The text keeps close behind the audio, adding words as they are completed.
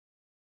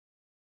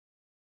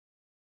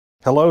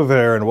Hello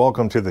there and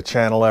welcome to the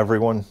channel,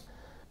 everyone.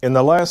 In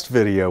the last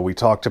video we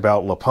talked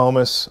about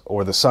Lepomis,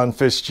 or the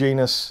Sunfish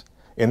genus.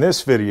 In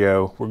this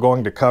video we're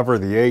going to cover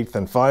the 8th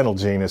and final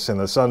genus in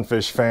the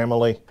Sunfish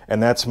family,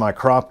 and that's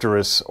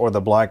Micropterus, or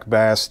the Black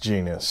Bass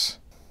genus.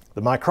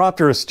 The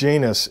Micropterus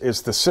genus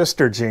is the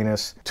sister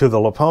genus to the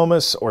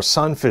Lepomis or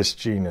Sunfish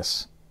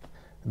genus.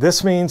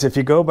 This means if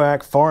you go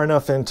back far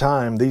enough in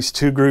time, these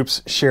two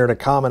groups shared a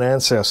common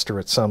ancestor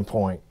at some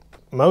point.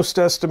 Most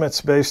estimates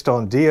based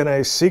on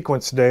DNA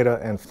sequence data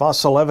and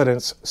fossil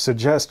evidence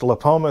suggest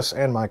Lepomis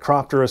and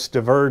Micropterus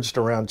diverged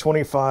around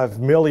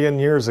 25 million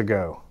years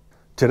ago.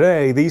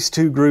 Today, these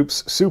two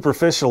groups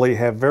superficially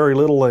have very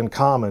little in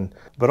common,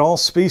 but all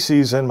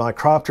species in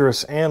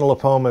Micropterus and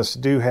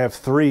Lepomis do have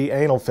 3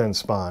 anal fin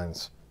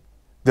spines.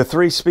 The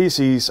 3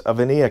 species of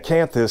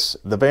Neocanthus,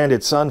 the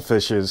banded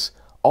sunfishes,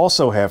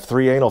 also have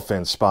 3 anal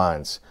fin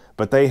spines,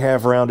 but they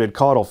have rounded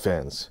caudal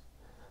fins.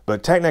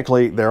 But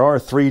technically, there are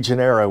 3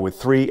 genera with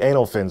 3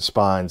 anal fin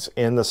spines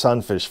in the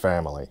sunfish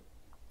family: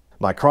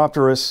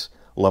 Micropterus,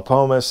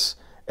 Lepomis,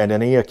 and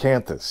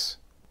Neocanthus.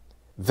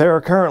 There are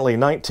currently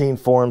 19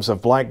 forms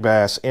of black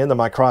bass in the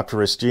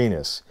Micropterus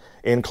genus,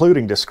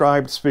 including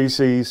described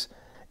species,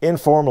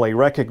 informally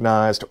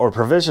recognized or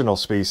provisional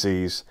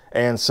species,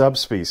 and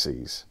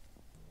subspecies.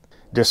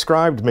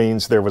 Described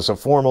means there was a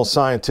formal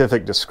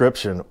scientific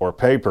description or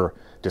paper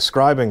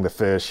describing the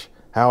fish,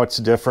 how it's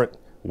different,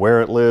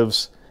 where it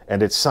lives,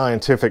 and its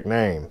scientific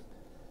name.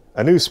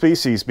 A new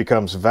species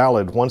becomes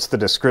valid once the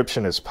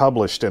description is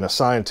published in a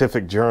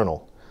scientific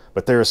journal,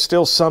 but there is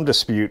still some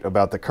dispute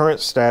about the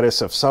current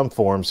status of some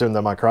forms in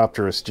the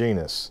Micropterus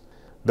genus.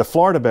 The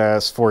Florida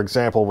bass, for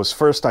example, was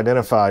first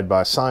identified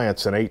by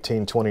science in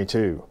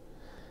 1822.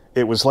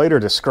 It was later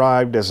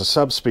described as a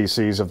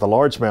subspecies of the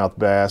Largemouth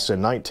bass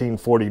in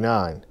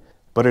 1949,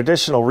 but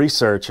additional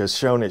research has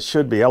shown it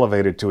should be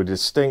elevated to a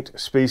distinct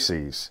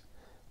species.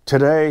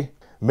 Today,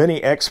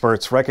 many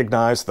experts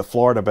recognize the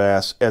Florida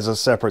bass as a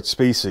separate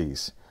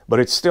species,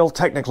 but it's still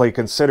technically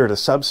considered a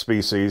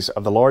subspecies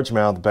of the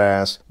largemouth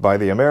bass by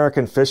the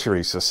American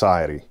Fisheries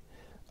Society.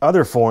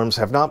 Other forms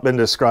have not been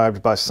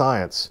described by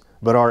science,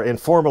 but are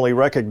informally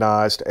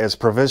recognized as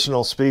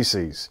provisional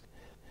species.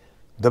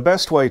 The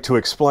best way to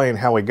explain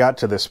how we got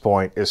to this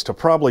point is to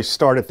probably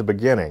start at the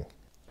beginning.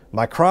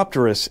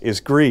 Micropterus is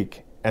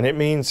Greek, and it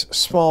means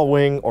small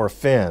wing or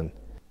fin.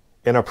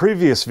 In a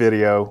previous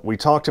video, we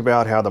talked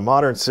about how the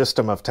modern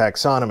system of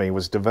taxonomy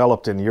was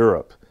developed in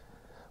Europe.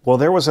 Well,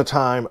 there was a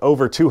time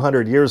over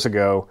 200 years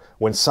ago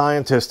when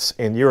scientists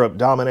in Europe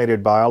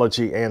dominated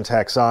biology and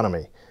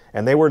taxonomy,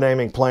 and they were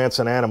naming plants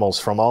and animals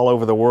from all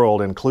over the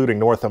world, including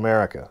North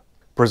America.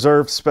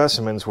 Preserved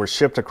specimens were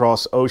shipped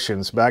across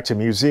oceans back to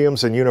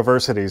museums and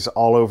universities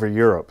all over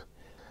Europe.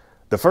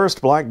 The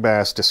first black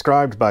bass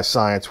described by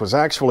science was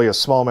actually a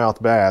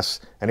smallmouth bass,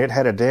 and it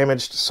had a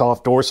damaged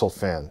soft dorsal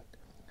fin.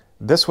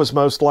 This was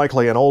most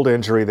likely an old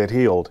injury that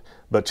healed,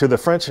 but to the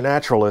French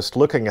naturalist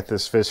looking at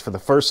this fish for the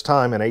first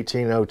time in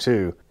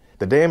 1802,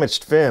 the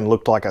damaged fin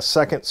looked like a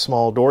second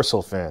small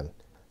dorsal fin.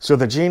 So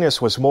the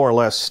genus was more or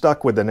less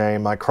stuck with the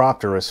name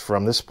Micropterus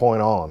from this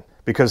point on,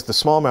 because the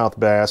smallmouth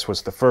bass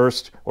was the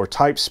first or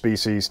type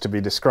species to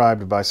be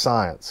described by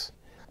science.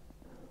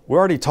 We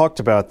already talked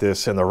about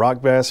this in the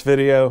rock bass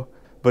video,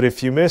 but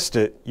if you missed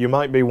it, you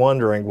might be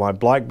wondering why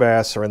black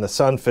bass are in the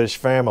sunfish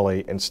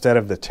family instead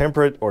of the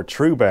temperate or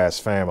true bass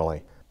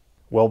family.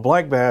 Well,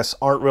 black bass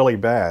aren't really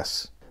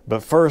bass,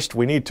 but first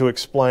we need to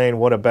explain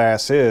what a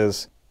bass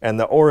is and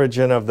the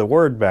origin of the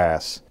word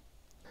bass.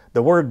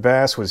 The word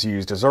bass was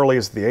used as early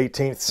as the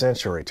 18th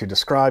century to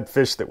describe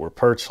fish that were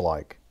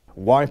perch-like.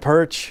 Why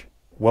perch?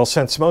 Well,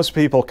 since most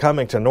people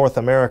coming to North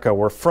America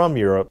were from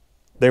Europe,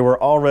 they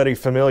were already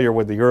familiar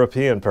with the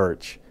European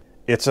perch.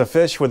 It's a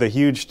fish with a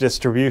huge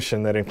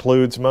distribution that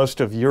includes most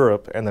of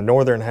Europe and the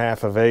northern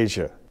half of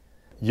Asia.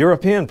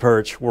 European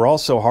perch were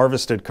also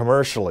harvested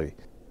commercially,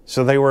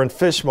 so they were in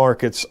fish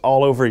markets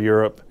all over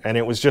Europe, and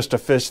it was just a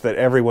fish that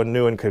everyone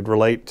knew and could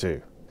relate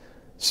to.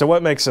 So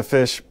what makes a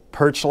fish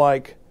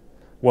perch-like?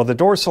 Well, the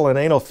dorsal and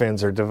anal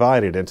fins are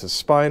divided into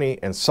spiny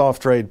and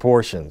soft-rayed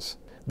portions.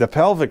 The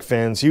pelvic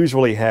fins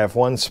usually have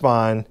 1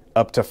 spine,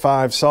 up to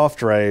 5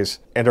 soft rays,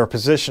 and are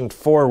positioned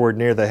forward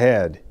near the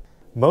head.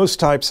 Most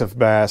types of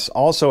bass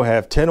also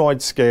have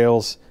tenoid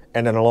scales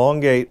and an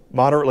elongate,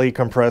 moderately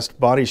compressed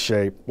body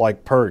shape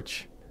like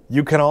perch.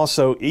 You can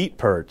also eat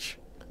perch.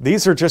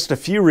 These are just a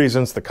few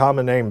reasons the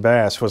common name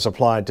bass was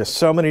applied to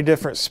so many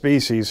different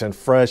species in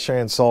fresh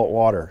and salt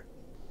water.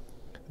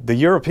 The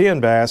European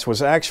bass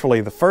was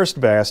actually the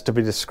first bass to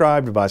be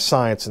described by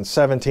science in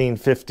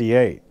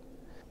 1758.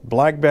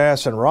 Black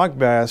bass and rock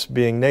bass,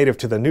 being native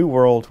to the New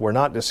World, were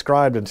not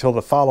described until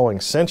the following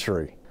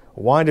century.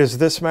 Why does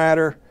this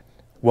matter?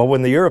 Well,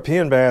 when the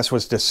European bass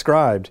was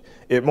described,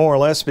 it more or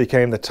less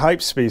became the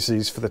type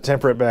species for the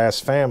temperate bass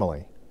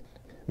family,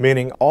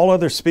 meaning all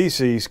other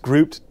species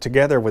grouped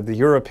together with the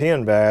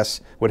European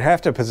bass would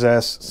have to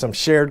possess some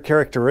shared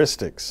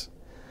characteristics.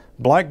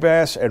 Black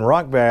bass and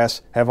rock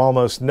bass have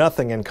almost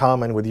nothing in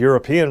common with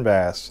European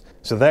bass,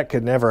 so that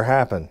could never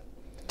happen.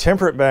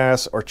 Temperate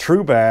bass or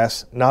true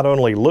bass not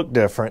only look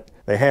different,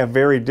 they have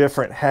very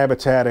different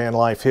habitat and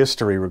life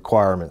history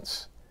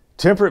requirements.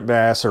 Temperate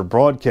bass are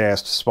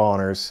broadcast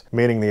spawners,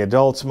 meaning the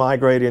adults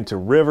migrate into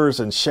rivers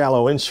and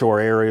shallow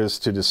inshore areas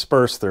to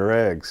disperse their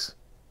eggs.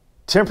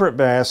 Temperate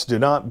bass do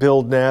not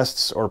build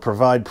nests or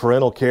provide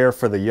parental care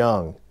for the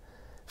young.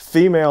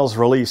 Females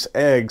release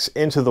eggs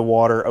into the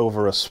water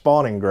over a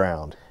spawning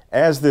ground.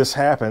 As this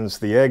happens,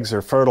 the eggs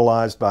are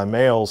fertilized by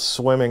males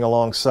swimming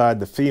alongside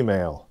the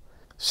female.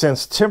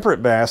 Since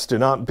temperate bass do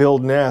not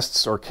build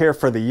nests or care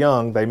for the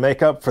young, they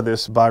make up for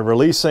this by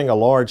releasing a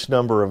large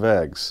number of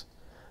eggs.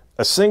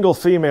 A single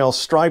female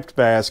striped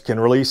bass can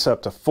release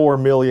up to 4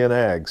 million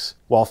eggs,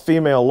 while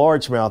female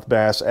largemouth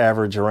bass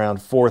average around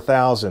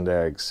 4,000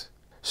 eggs.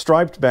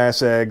 Striped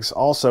bass eggs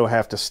also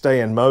have to stay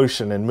in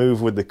motion and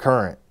move with the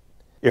current.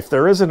 If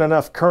there isn't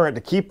enough current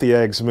to keep the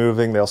eggs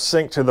moving, they'll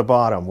sink to the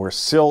bottom, where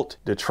silt,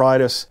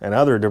 detritus, and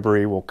other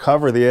debris will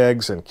cover the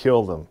eggs and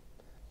kill them.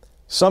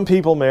 Some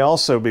people may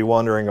also be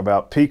wondering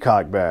about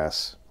peacock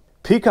bass.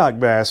 Peacock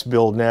bass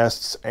build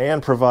nests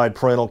and provide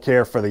parental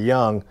care for the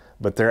young,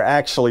 but they're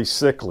actually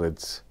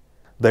cichlids.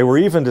 They were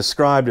even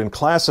described and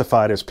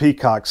classified as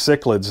peacock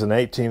cichlids in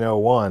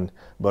 1801,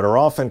 but are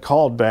often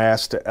called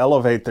bass to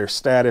elevate their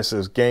status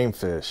as game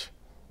fish.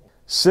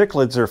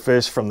 Cichlids are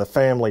fish from the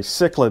family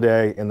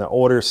Cichlidae in the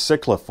order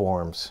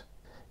Cichliformes.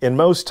 In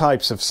most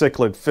types of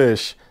cichlid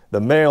fish, the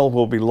male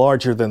will be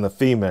larger than the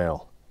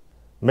female.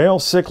 Male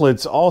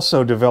cichlids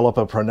also develop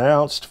a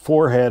pronounced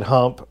forehead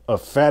hump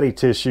of fatty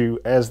tissue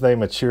as they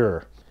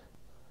mature.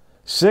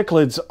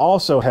 Cichlids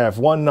also have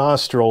one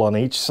nostril on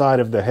each side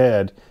of the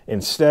head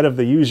instead of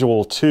the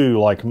usual two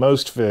like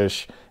most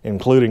fish,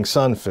 including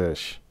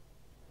sunfish.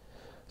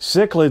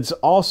 Cichlids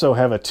also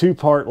have a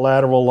two-part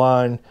lateral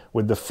line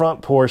with the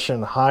front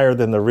portion higher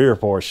than the rear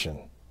portion.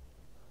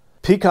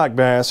 Peacock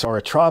bass are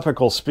a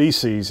tropical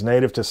species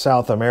native to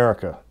South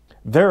America.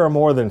 There are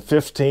more than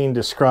 15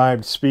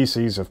 described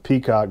species of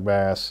peacock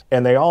bass,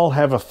 and they all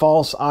have a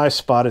false eye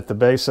spot at the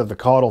base of the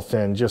caudal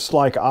fin, just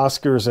like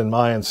Oscars and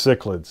Mayan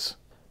cichlids.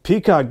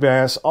 Peacock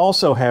bass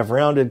also have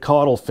rounded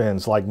caudal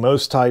fins like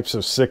most types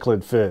of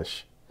cichlid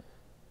fish.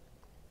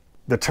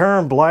 The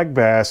term black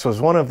bass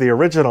was one of the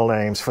original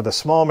names for the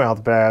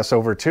smallmouth bass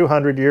over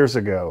 200 years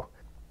ago,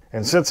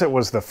 and since it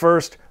was the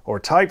first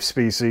or type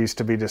species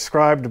to be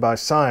described by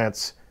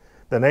science,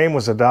 the name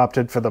was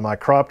adopted for the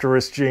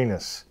MICROPTERUS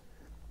genus.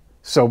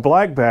 So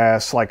black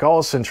bass, like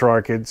all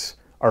centrarchids,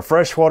 are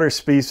freshwater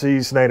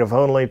species native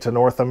only to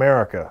North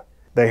America.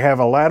 They have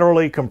a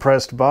laterally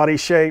compressed body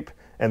shape,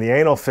 and the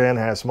anal fin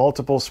has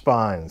multiple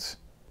spines.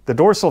 The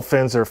dorsal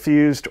fins are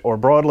fused or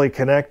broadly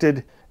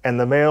connected, and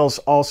the males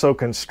also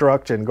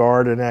construct and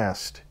guard a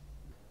nest.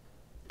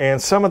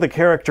 And some of the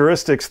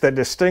characteristics that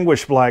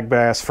distinguish black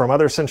bass from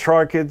other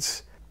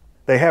centrarchids: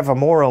 they have a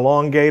more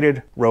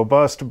elongated,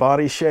 robust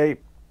body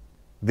shape.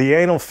 The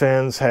anal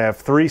fins have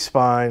 3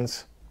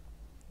 spines.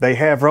 They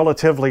have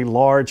relatively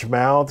large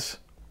mouths.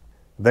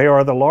 They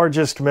are the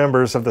largest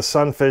members of the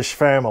sunfish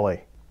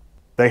family.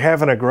 They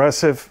have an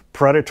aggressive,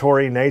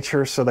 predatory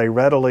nature, so they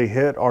readily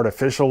hit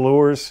artificial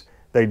lures.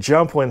 They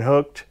jump when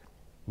hooked.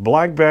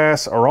 Black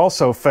bass are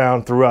also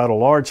found throughout a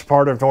large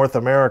part of North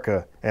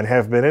America and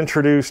have been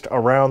introduced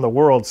around the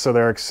world, so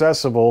they're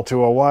accessible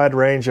to a wide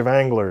range of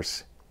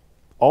anglers.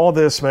 All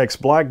this makes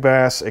black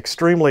bass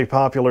extremely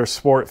popular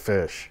sport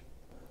fish.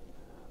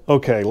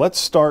 Okay, let's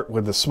start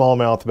with the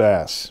smallmouth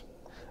bass.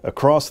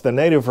 Across the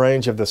native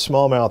range of the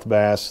smallmouth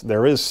bass,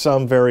 there is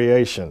some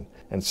variation,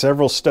 and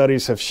several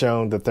studies have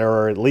shown that there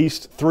are at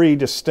least 3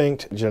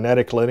 distinct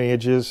genetic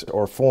lineages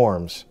or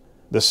forms: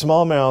 the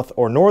smallmouth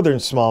or northern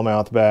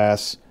smallmouth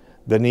bass,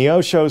 the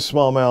Neosho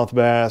smallmouth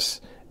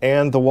bass,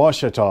 and the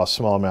Ouachita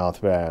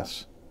smallmouth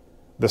bass.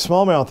 The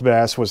smallmouth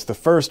bass was the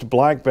first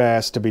black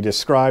bass to be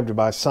described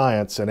by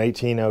science in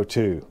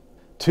 1802.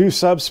 2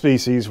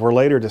 subspecies were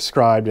later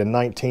described in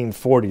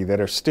 1940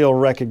 that are still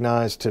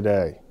recognized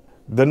today: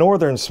 the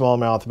northern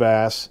smallmouth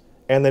bass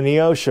and the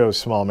Neosho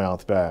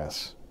smallmouth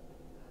bass.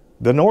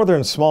 The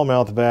northern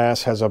smallmouth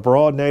bass has a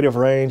broad native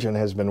range and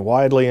has been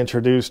widely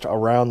introduced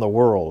around the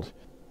world.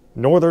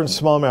 Northern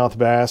smallmouth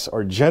bass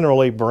are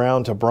generally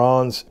brown to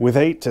bronze with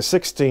 8 to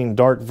 16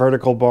 dark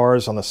vertical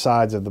bars on the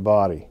sides of the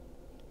body.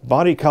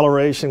 Body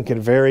coloration can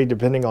vary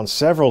depending on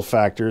several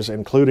factors,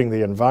 including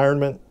the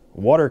environment,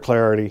 water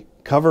clarity,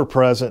 cover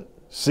present,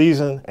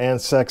 season,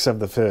 and sex of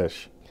the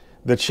fish.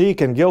 The cheek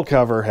and gill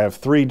cover have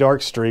 3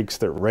 dark streaks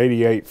that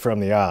radiate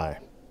from the eye.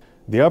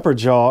 The upper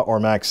jaw or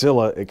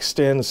maxilla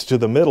extends to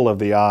the middle of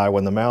the eye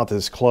when the mouth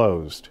is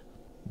closed.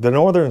 The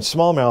northern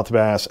smallmouth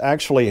bass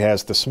actually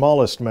has the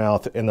smallest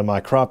mouth in the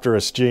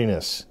MICROPTERUS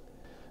genus.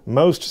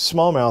 Most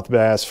smallmouth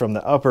bass from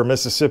the upper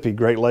Mississippi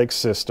Great Lakes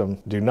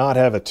system do not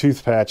have a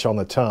tooth patch on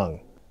the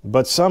tongue,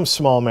 but some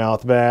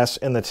smallmouth bass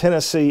in the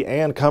Tennessee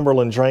and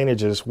Cumberland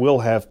drainages will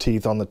have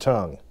teeth on the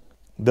tongue.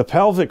 The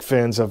pelvic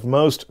fins of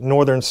most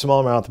northern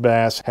smallmouth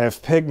bass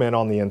have pigment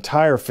on the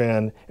entire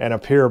fin and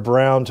appear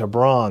brown to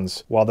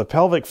bronze, while the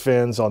pelvic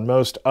fins on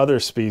most other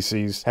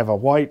species have a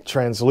white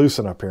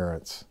translucent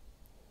appearance.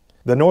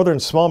 The northern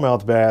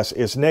smallmouth bass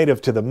is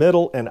native to the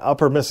middle and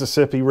upper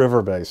Mississippi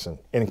River Basin,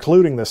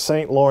 including the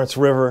St. Lawrence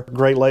River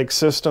Great Lakes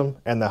system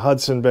and the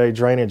Hudson Bay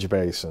Drainage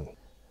Basin.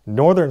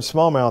 Northern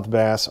smallmouth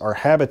bass are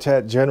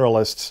habitat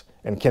generalists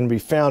and can be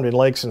found in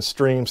lakes and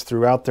streams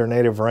throughout their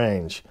native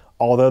range,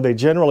 although they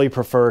generally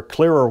prefer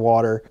clearer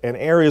water and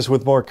areas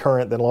with more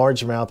current than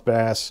largemouth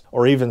bass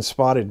or even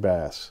spotted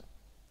bass.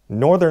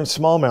 Northern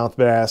smallmouth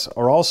bass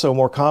are also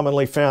more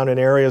commonly found in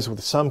areas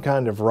with some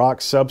kind of rock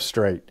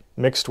substrate,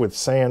 mixed with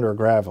sand or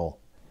gravel.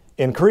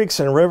 In creeks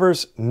and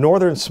rivers,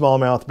 northern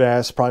smallmouth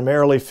bass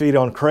primarily feed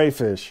on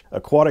crayfish,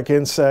 aquatic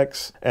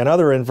insects, and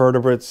other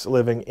invertebrates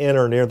living in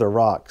or near the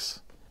rocks.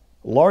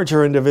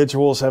 Larger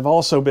individuals have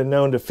also been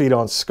known to feed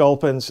on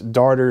sculpins,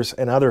 darters,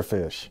 and other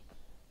fish.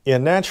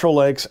 In natural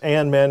lakes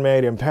and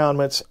man-made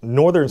impoundments,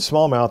 northern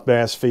smallmouth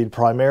bass feed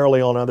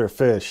primarily on other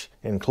fish,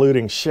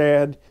 including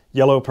shad,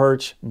 yellow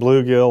perch,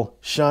 bluegill,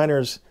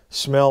 shiners,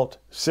 smelt,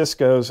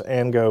 ciscos,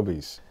 and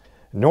gobies.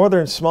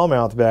 Northern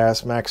smallmouth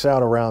bass max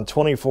out around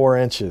 24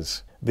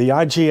 inches. The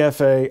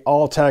IGFA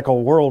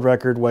all-tackle world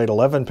record weighed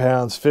 11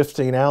 pounds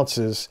 15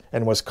 ounces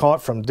and was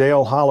caught from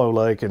Dale Hollow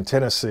Lake in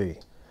Tennessee.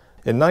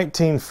 In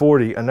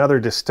 1940, another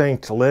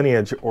distinct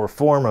lineage or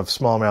form of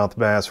smallmouth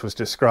bass was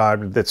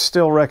described that's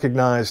still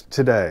recognized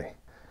today,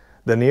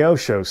 the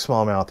Neosho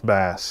smallmouth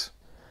bass.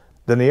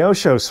 The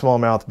Neosho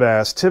smallmouth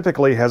bass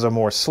typically has a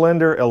more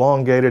slender,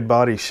 elongated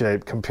body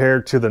shape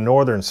compared to the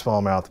northern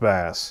smallmouth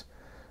bass.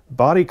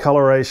 Body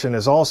coloration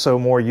is also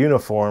more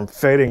uniform,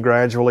 fading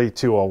gradually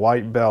to a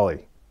white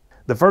belly.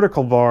 The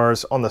vertical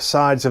bars on the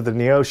sides of the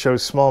Neosho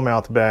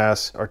smallmouth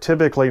bass are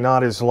typically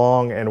not as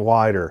long and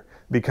wider,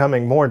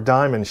 becoming more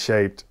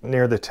diamond-shaped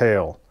near the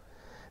tail.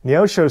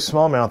 Neosho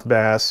smallmouth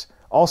bass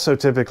also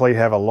typically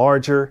have a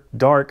larger,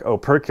 dark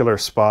opercular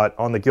spot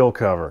on the gill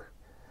cover.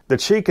 The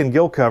cheek and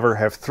gill cover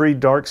have 3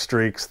 dark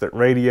streaks that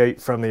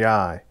radiate from the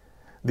eye.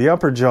 The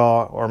upper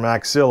jaw, or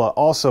maxilla,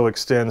 also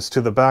extends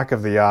to the back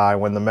of the eye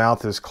when the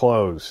mouth is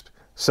closed.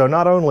 So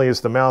not only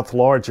is the mouth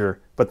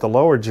larger, but the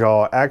lower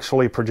jaw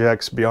actually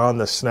projects beyond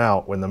the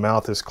snout when the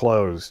mouth is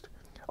closed.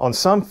 On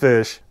some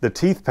fish, the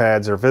teeth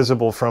pads are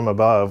visible from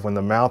above when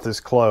the mouth is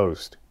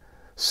closed.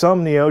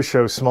 Some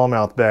Neosho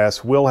smallmouth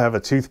bass will have a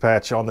tooth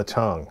patch on the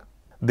tongue.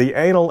 The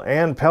anal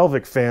and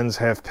pelvic fins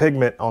have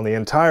pigment on the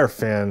entire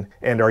fin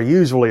and are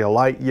usually a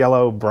light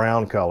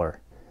yellow-brown color.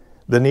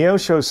 The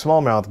Neosho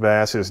smallmouth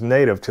bass is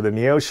native to the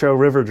Neosho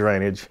River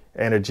drainage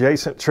and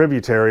adjacent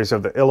tributaries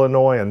of the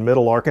Illinois and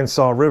Middle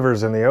Arkansas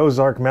rivers in the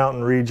Ozark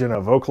Mountain region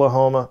of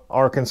Oklahoma,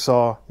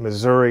 Arkansas,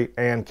 Missouri,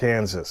 and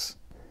Kansas.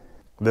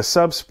 The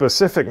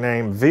subspecific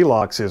name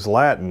velox is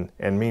Latin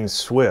and means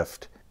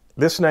swift.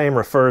 This name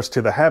refers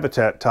to the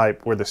habitat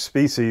type where the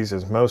species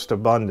is most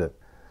abundant.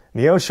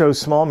 Neosho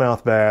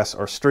smallmouth bass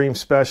are stream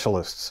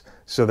specialists,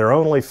 so they're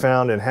only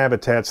found in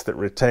habitats that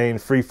retain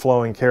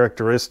free-flowing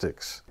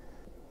characteristics.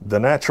 The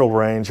natural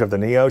range of the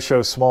Neosho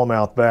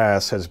smallmouth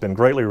bass has been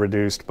greatly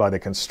reduced by the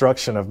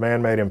construction of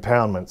man-made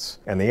impoundments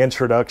and the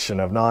introduction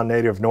of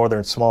non-native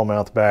northern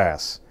smallmouth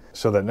bass,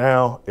 so that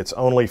now it's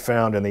only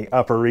found in the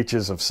upper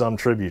reaches of some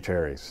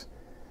tributaries.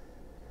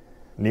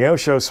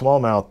 Neosho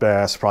smallmouth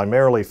bass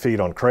primarily feed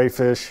on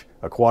crayfish,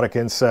 aquatic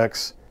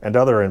insects, and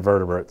other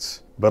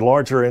invertebrates, but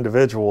larger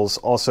individuals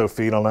also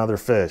feed on other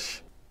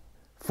fish.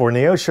 For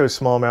Neosho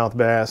smallmouth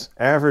bass,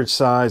 average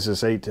size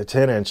is 8 to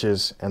 10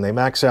 inches and they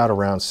max out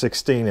around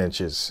 16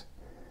 inches.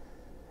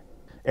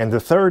 And the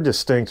third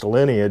distinct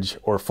lineage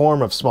or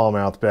form of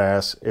smallmouth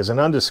bass is an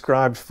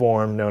undescribed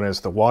form known as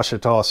the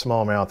Ouachita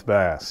smallmouth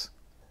bass.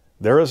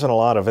 There isn't a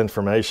lot of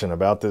information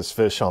about this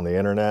fish on the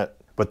internet,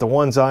 but the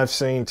ones I've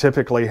seen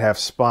typically have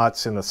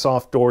spots in the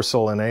soft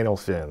dorsal and anal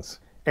fins.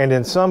 And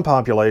in some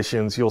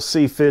populations, you'll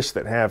see fish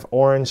that have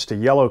orange to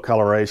yellow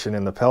coloration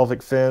in the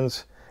pelvic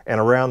fins and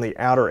around the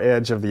outer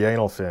edge of the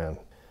anal fin.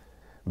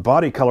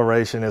 Body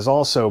coloration is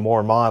also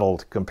more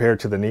mottled compared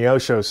to the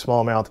Neosho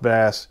smallmouth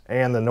bass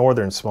and the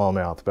northern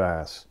smallmouth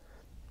bass.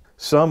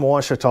 Some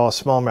Ouachita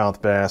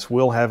smallmouth bass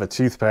will have a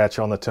tooth patch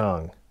on the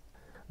tongue.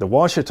 The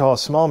Ouachita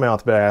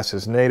smallmouth bass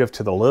is native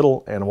to the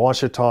Little and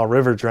Ouachita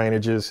River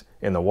drainages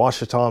in the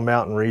Ouachita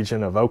Mountain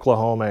region of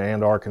Oklahoma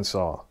and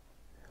Arkansas.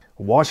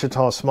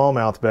 Ouachita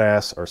smallmouth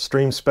bass are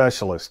stream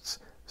specialists,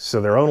 so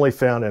they're only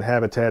found in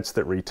habitats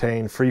that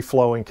retain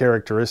free-flowing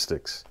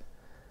characteristics.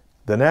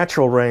 The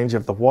natural range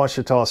of the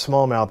Ouachita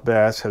smallmouth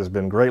bass has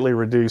been greatly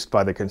reduced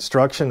by the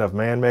construction of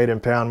man-made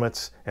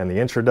impoundments and the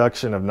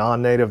introduction of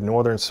non-native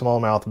northern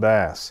smallmouth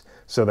bass,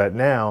 so that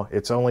now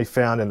it's only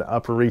found in the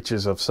upper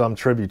reaches of some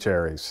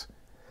tributaries.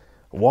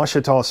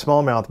 Ouachita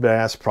smallmouth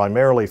bass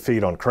primarily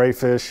feed on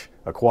crayfish,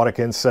 aquatic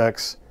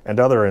insects, and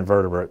other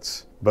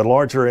invertebrates, but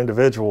larger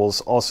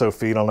individuals also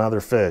feed on other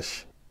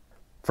fish.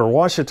 For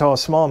Ouachita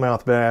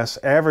smallmouth bass,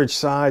 average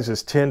size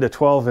is 10 to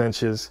 12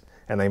 inches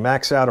and they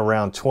max out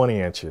around 20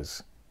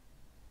 inches.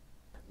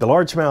 The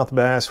largemouth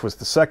bass was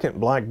the second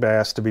black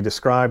bass to be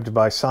described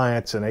by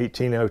science in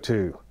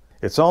 1802.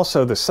 It's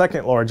also the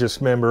second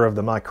largest member of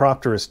the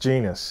MICROPTERUS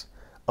genus.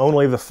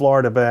 Only the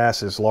Florida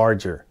bass is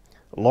larger.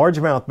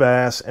 Largemouth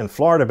bass and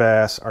Florida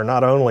bass are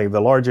not only the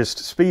largest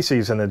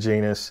species in the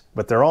genus,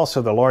 but they're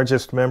also the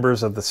largest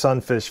members of the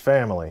sunfish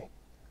family.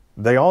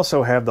 They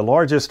also have the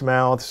largest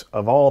mouths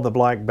of all the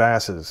black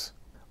basses.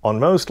 On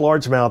most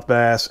largemouth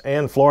bass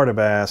and Florida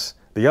bass,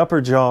 the upper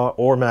jaw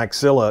or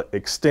maxilla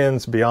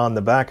extends beyond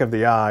the back of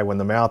the eye when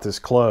the mouth is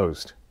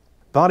closed.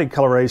 Body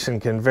coloration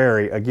can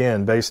vary,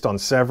 again, based on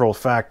several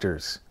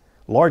factors.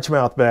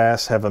 Largemouth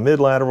bass have a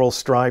midlateral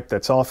stripe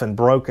that's often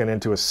broken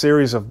into a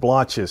series of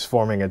blotches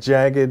forming a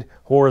jagged,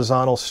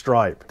 horizontal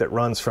stripe that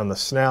runs from the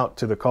snout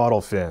to the caudal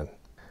fin.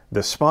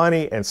 The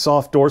spiny and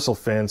soft dorsal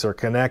fins are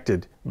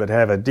connected but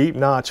have a deep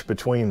notch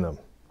between them.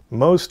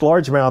 Most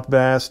largemouth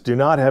bass do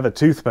not have a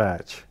tooth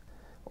patch.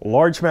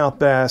 Largemouth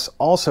bass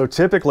also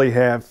typically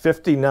have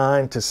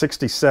 59 to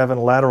 67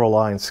 lateral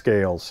line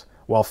scales,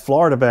 while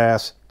Florida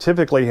bass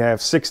typically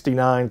have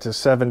 69 to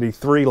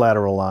 73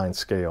 lateral line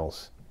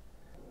scales.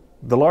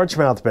 The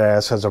largemouth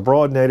bass has a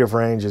broad native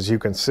range, as you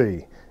can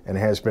see, and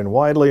has been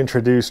widely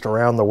introduced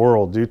around the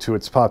world due to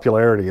its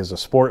popularity as a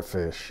sport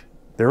fish.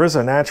 There is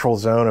a natural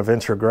zone of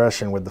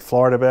introgression with the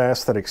Florida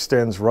bass that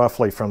extends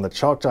roughly from the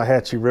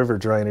Chattahoochee River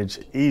drainage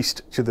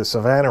east to the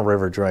Savannah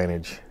River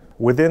drainage.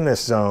 Within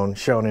this zone,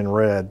 shown in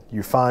red,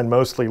 you find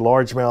mostly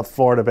largemouth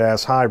Florida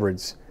bass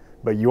hybrids,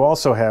 but you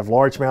also have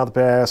largemouth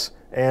bass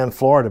and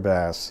Florida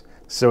bass.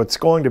 So it's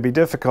going to be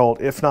difficult,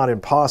 if not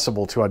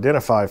impossible, to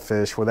identify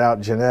fish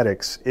without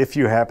genetics if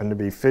you happen to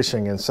be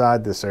fishing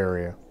inside this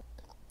area.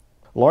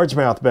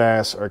 Largemouth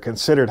bass are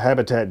considered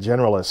habitat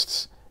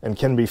generalists and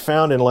can be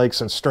found in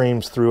lakes and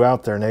streams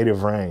throughout their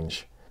native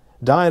range.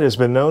 Diet has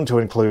been known to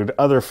include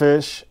other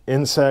fish,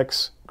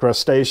 insects,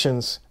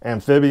 crustaceans,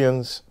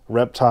 amphibians,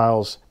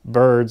 reptiles,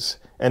 birds,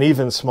 and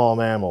even small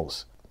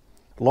mammals.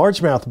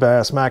 Largemouth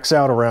bass max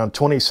out around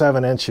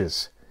 27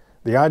 inches.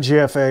 The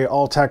IGFA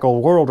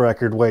all-tackle world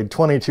record weighed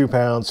 22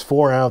 pounds,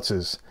 4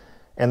 ounces,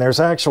 and there's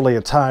actually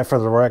a tie for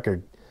the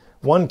record.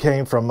 One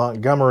came from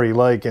Montgomery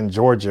Lake in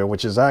Georgia,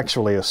 which is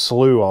actually a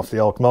slough off the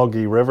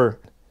Ocmulgee River,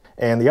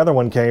 and the other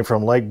one came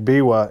from Lake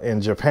Biwa in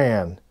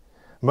Japan.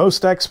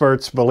 Most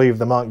experts believe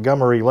the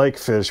Montgomery Lake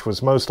fish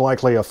was most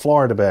likely a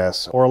Florida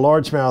bass or a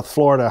largemouth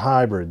Florida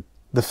hybrid.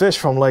 The fish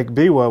from Lake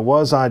Biwa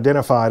was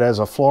identified as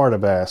a Florida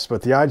bass,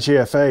 but the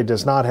IGFA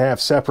does not have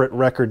separate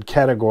record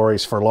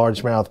categories for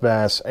largemouth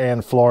bass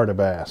and Florida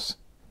bass.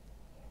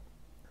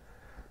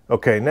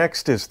 Okay,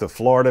 next is the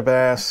Florida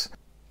bass.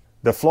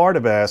 The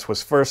Florida bass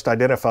was first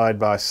identified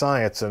by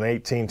science in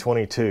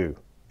 1822.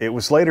 It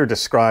was later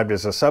described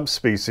as a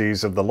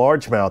subspecies of the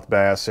largemouth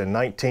bass in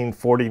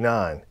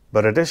 1949,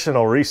 but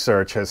additional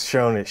research has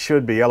shown it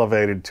should be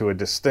elevated to a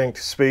distinct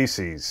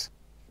species.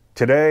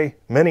 Today,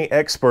 many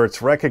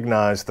experts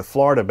recognize the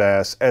Florida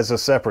bass as a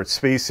separate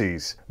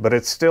species, but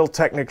it's still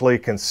technically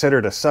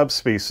considered a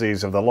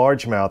subspecies of the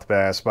largemouth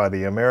bass by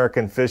the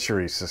American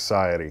Fisheries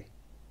Society.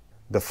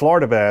 The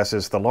Florida bass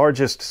is the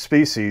largest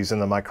species in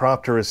the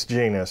MICROPTERUS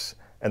genus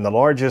and the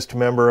largest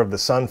member of the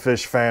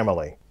sunfish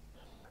family.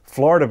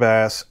 Florida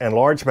bass and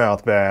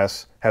largemouth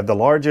bass have the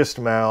largest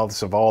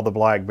mouths of all the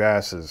black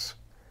basses.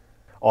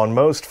 On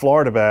most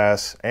Florida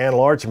bass and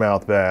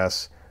largemouth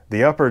bass,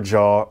 the upper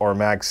jaw or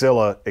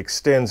maxilla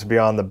extends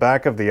beyond the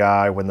back of the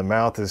eye when the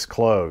mouth is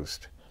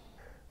closed.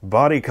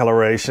 Body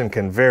coloration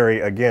can vary,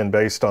 again,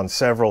 based on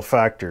several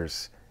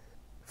factors.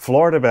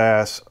 Florida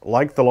bass,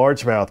 like the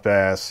largemouth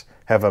bass,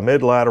 have a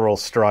midlateral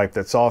stripe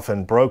that's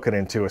often broken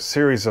into a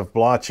series of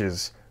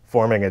blotches,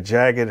 forming a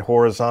jagged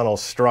horizontal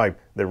stripe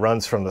that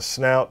runs from the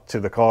snout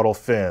to the caudal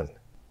fin.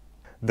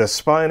 The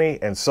spiny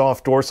and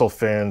soft dorsal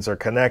fins are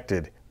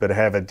connected, but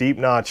have a deep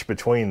notch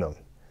between them.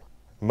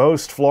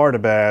 Most Florida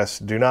bass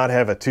do not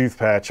have a tooth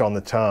patch on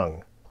the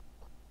tongue.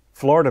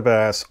 Florida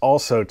bass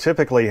also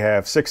typically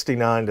have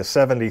 69 to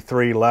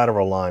 73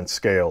 lateral line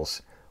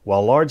scales,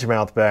 while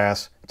largemouth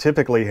bass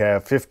typically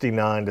have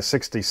 59 to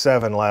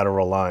 67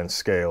 lateral line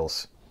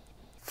scales.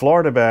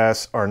 Florida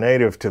bass are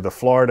native to the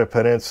Florida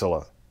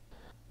Peninsula.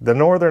 The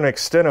northern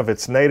extent of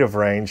its native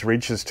range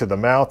reaches to the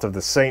mouth of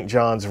the St.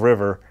 Johns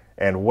River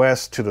and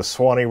west to the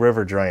Suwannee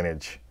River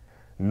drainage.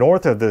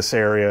 North of this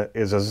area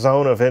is a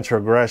zone of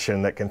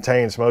introgression that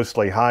contains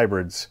mostly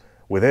hybrids,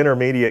 with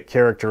intermediate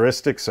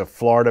characteristics of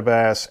Florida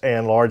bass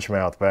and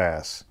largemouth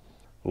bass.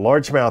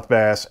 Largemouth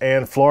bass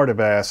and Florida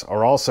bass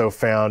are also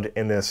found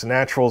in this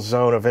natural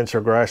zone of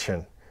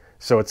introgression,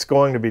 so it's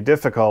going to be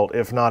difficult,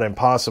 if not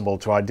impossible,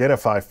 to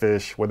identify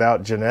fish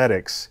without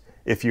genetics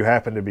if you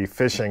happen to be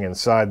fishing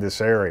inside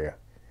this area.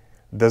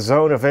 The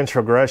zone of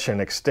introgression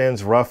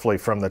extends roughly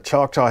from the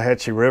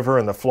Chattahoochee River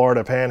in the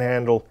Florida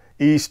Panhandle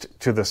east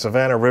to the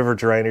Savannah River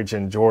drainage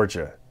in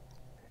Georgia.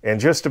 And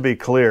just to be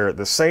clear,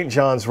 the St.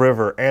 Johns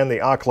River and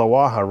the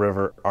Altamaha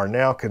River are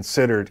now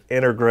considered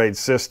intergrade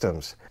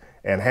systems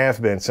and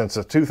have been since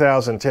a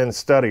 2010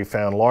 study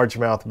found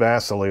largemouth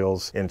bass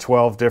alleles in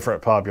 12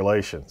 different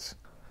populations.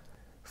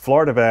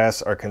 Florida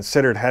bass are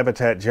considered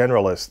habitat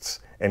generalists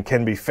and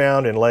can be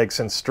found in lakes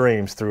and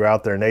streams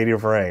throughout their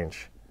native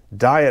range.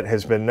 Diet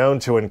has been known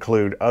to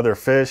include other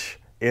fish,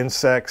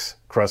 insects,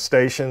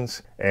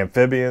 crustaceans,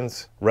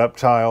 amphibians,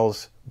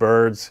 reptiles,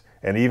 birds,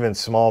 and even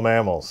small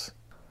mammals.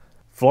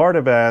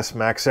 Florida bass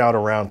max out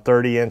around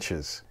 30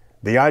 inches.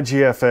 The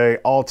IGFA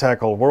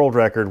all-tackle world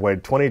record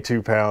weighed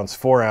 22 pounds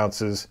 4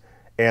 ounces,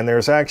 and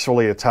there's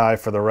actually a tie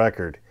for the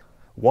record.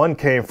 One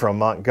came from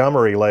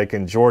Montgomery Lake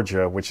in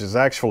Georgia, which is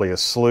actually a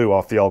slough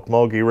off the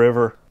Ocmulgee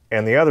River,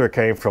 and the other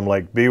came from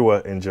Lake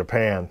Biwa in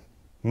Japan.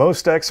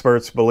 Most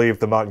experts believe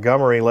the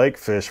Montgomery Lake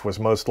fish was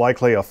most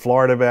likely a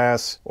Florida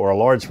bass or a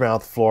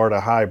largemouth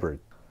Florida hybrid.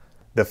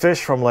 The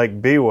fish from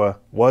Lake Biwa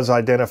was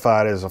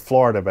identified as a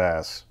Florida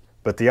bass,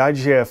 but the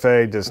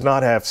IGFA does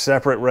not have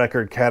separate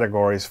record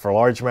categories for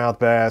largemouth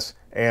bass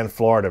and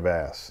Florida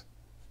bass.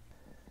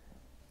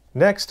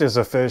 Next is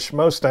a fish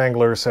most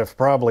anglers have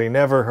probably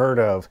never heard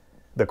of,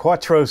 the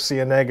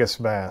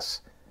Cuatrociénegas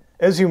bass.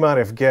 As you might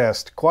have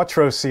guessed,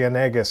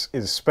 Cuatrociénegas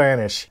is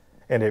Spanish,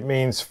 and it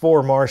means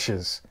 4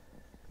 marshes.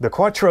 The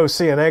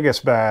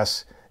Cuatrociénegas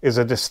bass is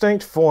a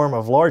distinct form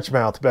of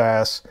largemouth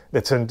bass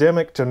that's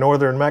endemic to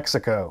northern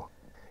Mexico.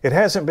 It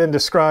hasn't been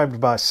described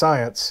by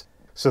science,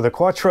 so the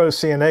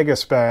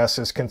Cuatrociénegas bass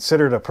is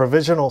considered a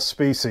provisional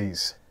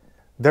species.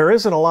 There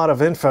isn't a lot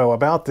of info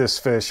about this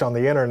fish on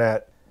the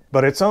internet,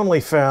 but it's only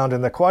found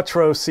in the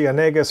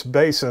Cuatrociénegas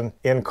Basin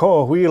in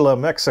Coahuila,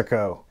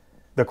 Mexico.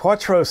 The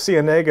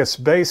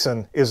Cuatrociénegas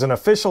Basin is an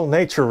official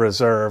nature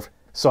reserve,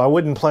 so I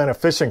wouldn't plan a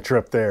fishing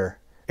trip there.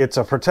 It's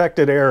a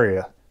protected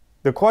area.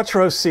 The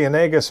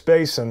Cuatrociénegas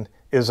Basin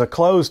is a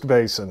closed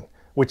basin,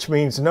 which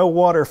means no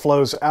water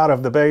flows out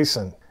of the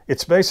basin.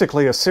 It's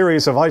basically a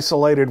series of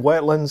isolated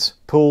wetlands,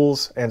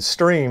 pools, and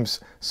streams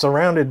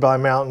surrounded by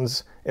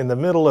mountains in the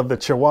middle of the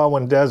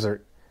Chihuahuan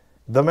Desert.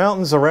 The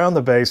mountains around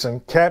the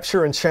basin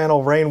capture and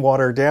channel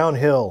rainwater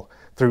downhill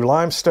through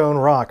limestone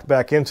rock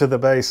back into the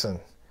basin.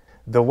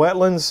 The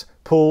wetlands,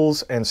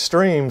 pools, and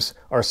streams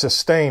are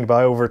sustained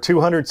by over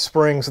 200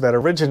 springs that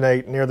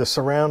originate near the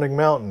surrounding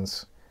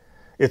mountains.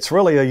 It's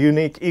really a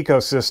unique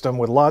ecosystem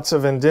with lots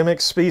of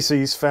endemic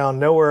species found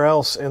nowhere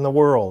else in the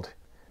world.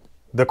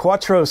 The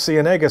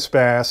Cuatrociénegas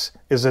bass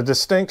is a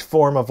distinct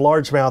form of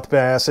largemouth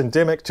bass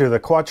endemic to the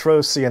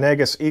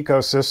Cuatrociénegas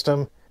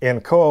ecosystem in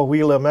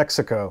Coahuila,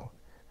 Mexico.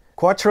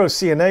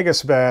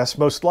 Cuatrociénegas bass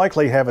most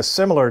likely have a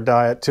similar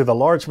diet to the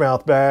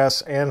largemouth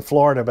bass and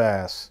Florida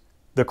bass.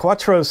 The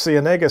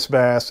Cuatrociénegas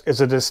bass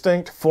is a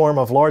distinct form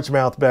of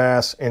largemouth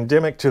bass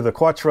endemic to the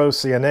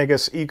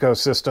Cuatrociénegas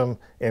ecosystem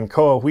in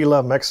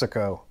Coahuila,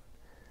 Mexico.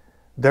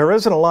 There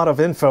isn't a lot of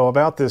info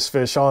about this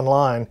fish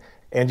online,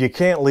 and you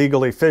can't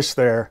legally fish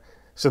there,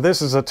 so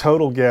this is a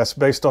total guess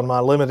based on my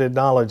limited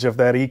knowledge of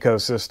that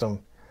ecosystem.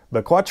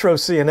 But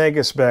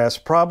Cuatrociénegas bass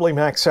probably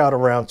max out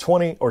around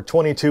 20 or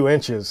 22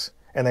 inches,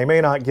 and they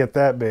may not get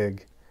that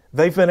big.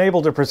 They've been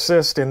able to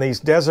persist in these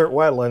desert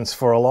wetlands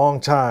for a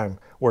long time,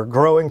 where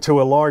growing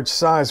to a large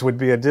size would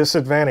be a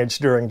disadvantage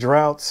during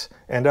droughts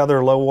and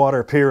other low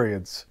water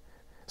periods.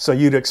 So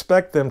you'd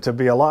expect them to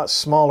be a lot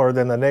smaller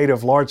than the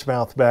native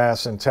largemouth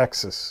bass in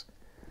Texas.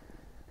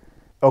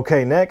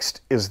 Okay,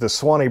 next is the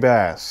Suwannee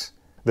bass.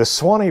 The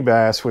Suwannee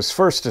bass was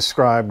first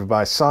described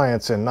by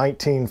science in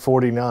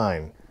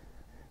 1949.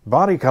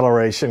 Body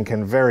coloration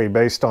can vary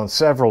based on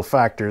several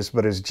factors,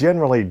 but is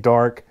generally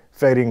dark,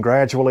 fading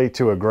gradually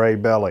to a gray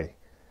belly.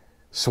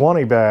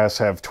 Suwannee bass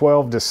have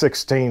 12 to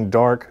 16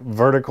 dark,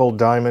 vertical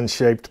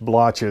diamond-shaped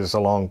blotches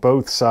along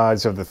both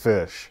sides of the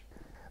fish.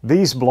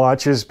 These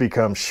blotches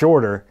become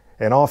shorter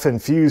and often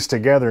fuse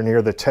together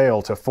near the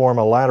tail to form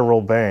a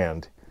lateral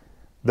band.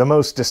 The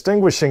most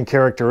distinguishing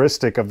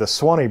characteristic of the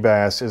Suwannee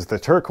bass is the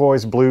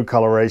turquoise blue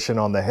coloration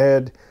on the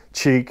head,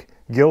 cheek,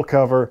 gill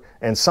cover,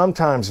 and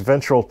sometimes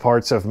ventral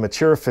parts of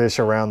mature fish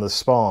around the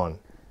spawn.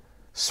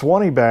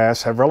 Suwannee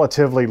bass have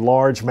relatively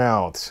large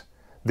mouths.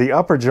 The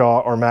upper jaw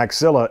or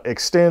maxilla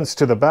extends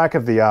to the back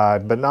of the eye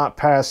but not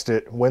past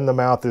it when the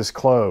mouth is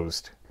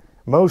closed.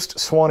 Most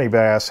Suwannee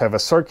bass have a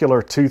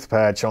circular tooth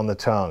patch on the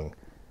tongue.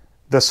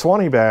 The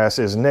Suwannee bass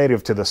is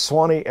native to the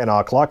Suwannee and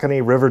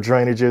Ochlockonee river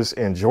drainages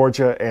in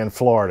Georgia and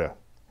Florida,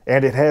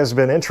 and it has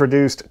been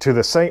introduced to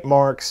the St.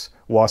 Marks,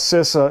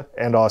 Wassissa,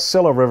 and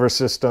Osceola river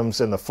systems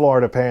in the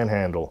Florida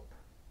Panhandle.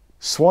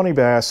 Suwannee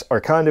bass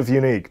are kind of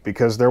unique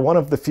because they're one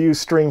of the few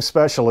stream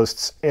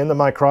specialists in the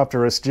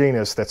MICROPTERUS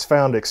genus that's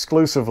found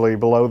exclusively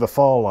below the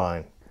fall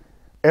line.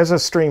 As a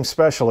stream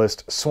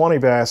specialist, Suwannee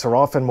bass are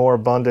often more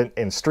abundant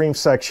in stream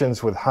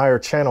sections with higher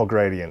channel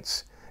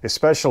gradients,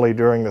 especially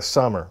during the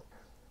summer.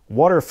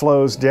 Water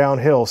flows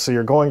downhill, so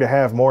you're going to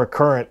have more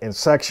current in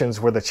sections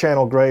where the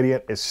channel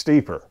gradient is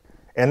steeper.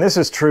 And this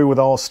is true with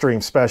all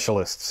stream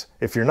specialists.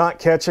 If you're not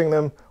catching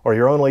them, or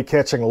you're only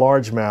catching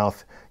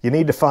largemouth, you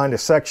need to find a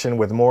section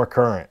with more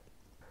current.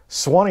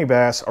 Suwannee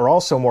bass are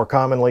also more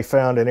commonly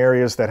found in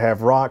areas that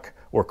have rock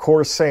or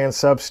coarse sand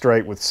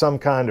substrate with some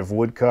kind of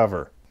wood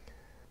cover.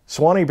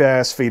 Suwannee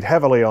bass feed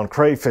heavily on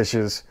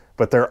crayfishes,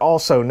 but they're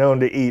also known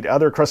to eat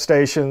other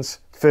crustaceans,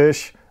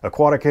 fish,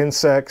 aquatic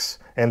insects,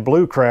 and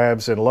blue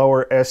crabs in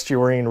lower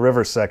estuarine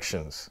river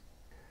sections.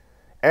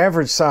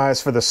 Average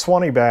size for the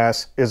Suwannee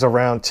bass is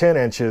around 10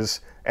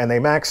 inches, and they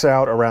max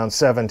out around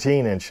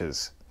 17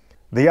 inches.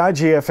 The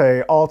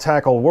IGFA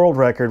all-tackle world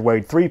record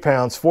weighed 3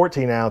 pounds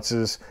 14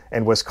 ounces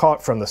and was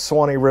caught from the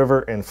Suwannee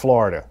River in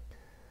Florida.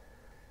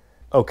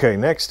 Okay,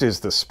 next is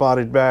the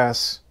spotted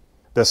bass.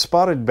 The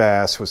spotted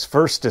bass was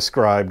first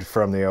described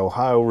from the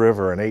Ohio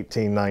River in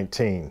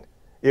 1819.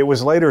 It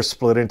was later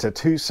split into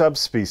 2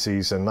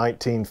 subspecies in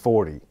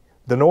 1940.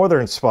 The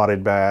northern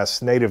spotted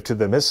bass, native to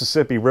the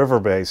Mississippi River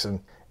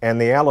Basin, and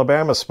the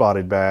Alabama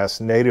spotted bass,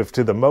 native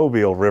to the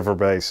Mobile River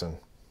Basin.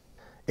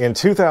 In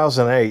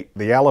 2008,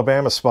 the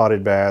Alabama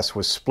spotted bass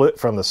was split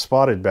from the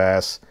spotted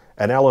bass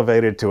and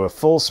elevated to a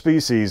full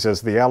species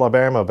as the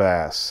Alabama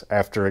bass,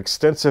 after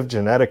extensive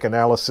genetic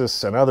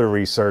analysis and other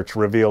research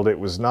revealed it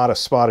was not a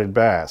spotted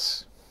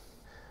bass.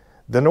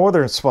 The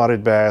northern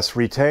spotted bass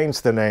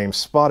retains the name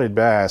spotted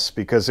bass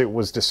because it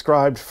was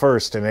described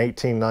first in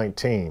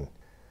 1819.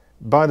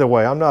 By the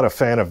way, I'm not a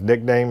fan of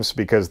nicknames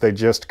because they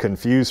just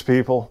confuse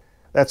people.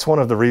 That's one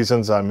of the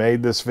reasons I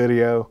made this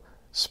video.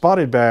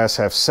 Spotted bass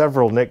have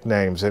several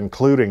nicknames,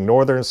 including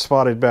northern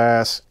spotted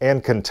bass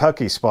and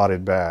Kentucky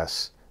spotted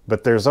bass,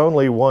 but there's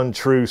only one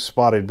true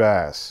spotted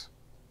bass.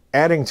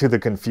 Adding to the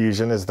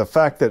confusion is the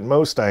fact that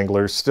most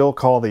anglers still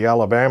call the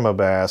Alabama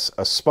bass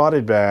a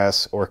spotted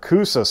bass or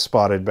Coosa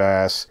spotted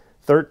bass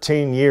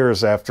 13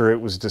 years after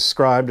it was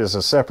described as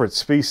a separate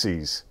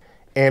species.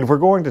 And we're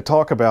going to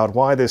talk about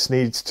why this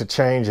needs to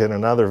change in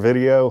another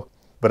video,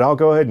 but I'll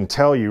go ahead and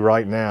tell you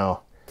right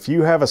now, if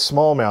you have a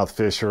smallmouth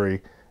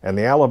fishery and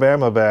the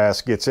Alabama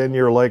bass gets in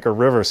your lake or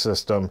river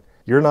system,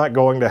 you're not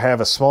going to have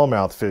a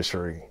smallmouth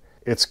fishery.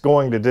 It's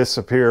going to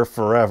disappear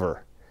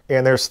forever.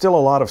 And there's still a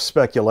lot of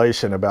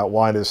speculation about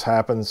why this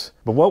happens,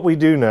 but what we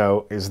do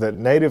know is that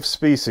native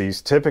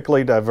species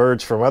typically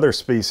diverge from other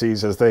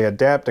species as they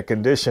adapt to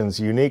conditions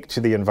unique to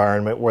the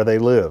environment where they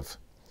live.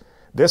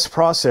 This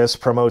process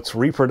promotes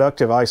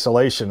reproductive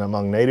isolation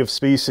among native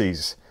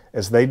species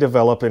as they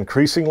develop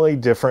increasingly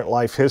different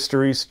life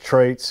histories,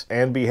 traits,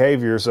 and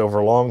behaviors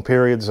over long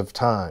periods of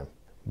time.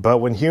 But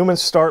when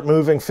humans start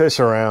moving fish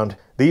around,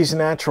 these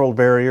natural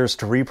barriers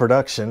to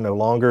reproduction no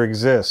longer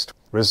exist,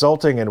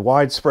 resulting in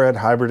widespread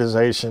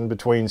hybridization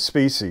between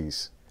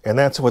species. And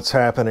that's what's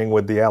happening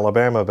with the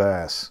Alabama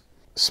bass.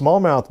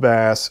 Smallmouth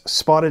bass,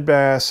 spotted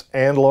bass,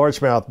 and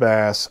largemouth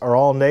bass are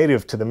all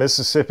native to the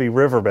Mississippi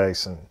River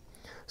Basin,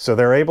 so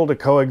they're able to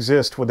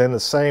coexist within the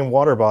same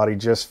water body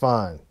just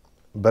fine.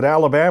 But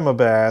Alabama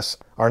bass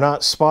are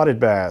not spotted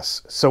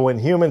bass, so when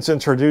humans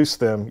introduce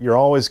them, you're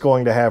always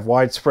going to have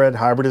widespread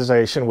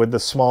hybridization with the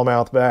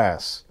smallmouth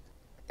bass.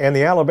 And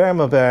the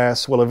Alabama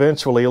bass will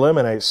eventually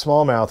eliminate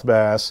smallmouth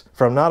bass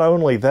from not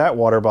only that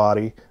water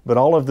body, but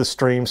all of the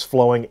streams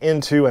flowing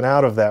into and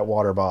out of that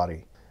water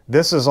body.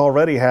 This has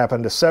already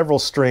happened to several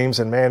streams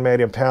and man-made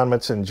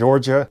impoundments in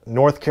Georgia,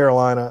 North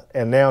Carolina,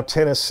 and now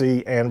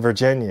Tennessee and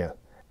Virginia.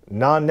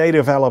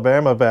 Non-native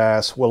Alabama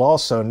bass will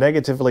also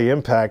negatively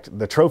impact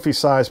the trophy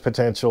size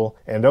potential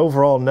and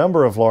overall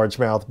number of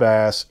largemouth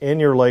bass in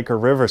your lake or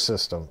river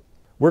system.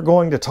 We're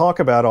going to talk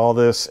about all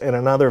this in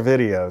another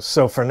video,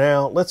 so for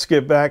now, let's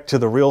get back to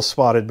the real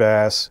spotted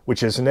bass,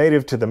 which is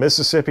native to the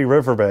Mississippi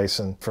River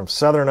Basin from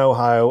southern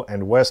Ohio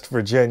and West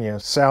Virginia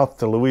south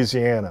to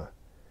Louisiana.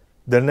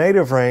 The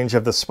native range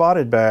of the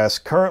spotted bass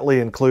currently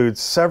includes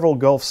several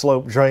Gulf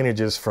Slope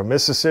drainages from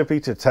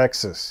Mississippi to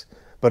Texas,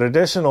 but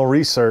additional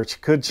research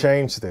could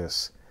change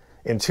this.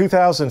 In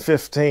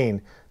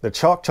 2015, the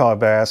Choctaw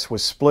Bass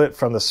was split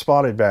from the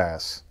spotted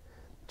bass.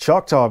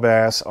 Choctaw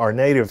Bass are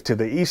native to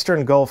the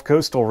eastern Gulf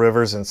coastal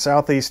rivers in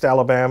southeast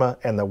Alabama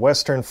and the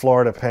western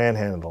Florida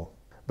Panhandle.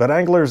 But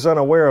anglers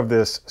unaware of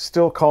this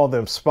still call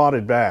them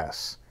spotted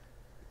bass.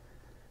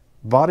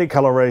 Body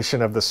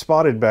coloration of the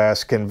spotted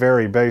bass can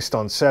vary based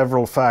on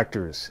several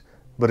factors,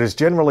 but is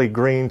generally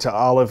green to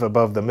olive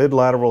above the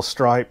midlateral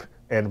stripe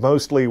and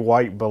mostly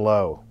white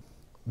below.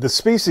 The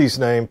species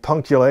name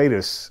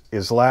punculatus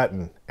is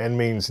Latin and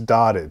means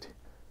dotted.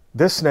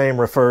 This name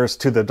refers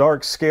to the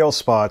dark scale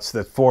spots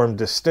that form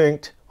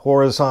distinct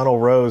horizontal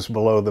rows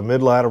below the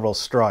midlateral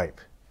stripe.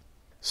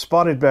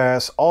 Spotted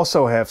bass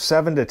also have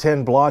 7 to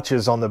 10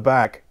 blotches on the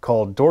back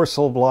called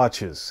dorsal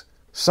blotches.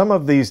 Some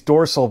of these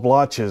dorsal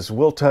blotches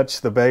will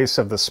touch the base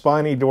of the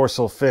spiny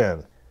dorsal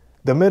fin.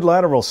 The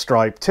midlateral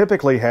stripe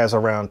typically has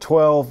around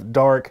 12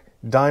 dark,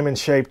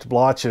 diamond-shaped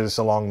blotches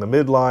along the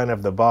midline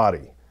of the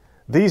body.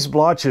 These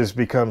blotches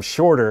become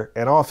shorter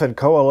and often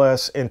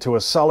coalesce into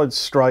a solid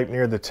stripe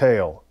near the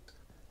tail.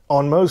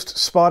 On most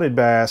spotted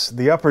bass,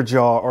 the upper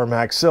jaw or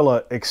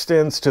maxilla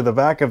extends to the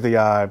back of the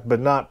eye but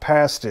not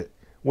past it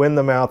when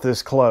the mouth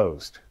is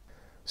closed.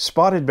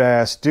 Spotted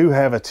bass do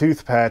have a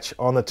tooth patch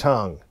on the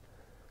tongue.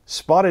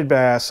 Spotted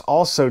bass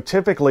also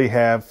typically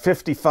have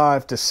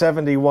 55 to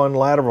 71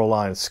 lateral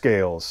line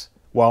scales,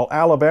 while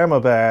Alabama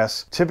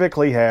bass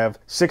typically have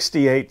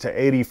 68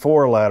 to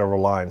 84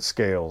 lateral line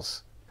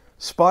scales.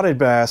 Spotted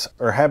bass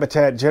are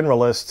habitat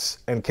generalists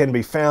and can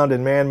be found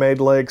in man-made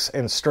lakes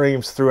and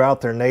streams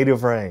throughout their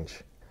native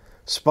range.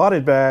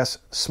 Spotted bass,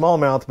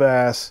 smallmouth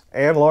bass,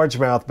 and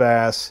largemouth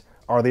bass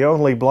are the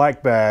only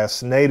black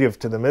bass native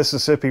to the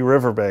Mississippi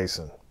River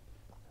Basin.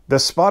 The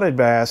spotted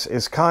bass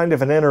is kind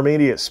of an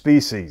intermediate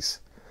species.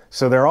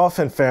 so they're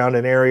often found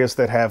in areas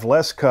that have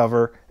less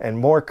cover and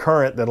more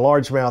current than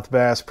largemouth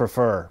bass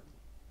prefer.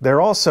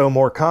 They're also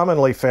more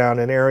commonly found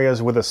in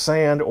areas with a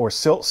sand or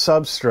silt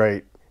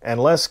substrate and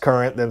less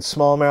current than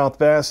smallmouth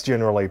bass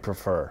generally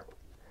prefer.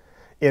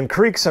 In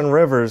creeks and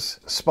rivers,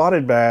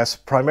 spotted bass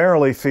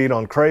primarily feed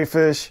on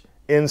crayfish,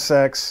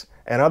 insects,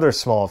 and other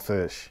small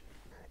fish.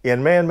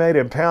 In man-made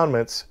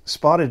impoundments,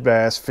 spotted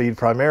bass feed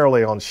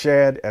primarily on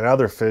shad and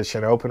other fish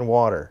in open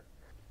water.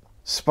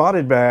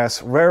 Spotted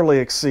bass rarely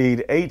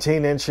exceed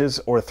 18 inches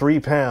or 3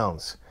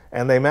 pounds,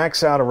 and they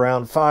max out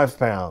around 5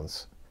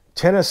 pounds.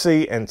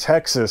 Tennessee and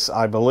Texas,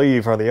 I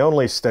believe, are the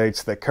only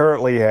states that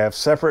currently have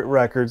separate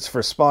records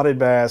for spotted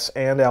bass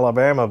and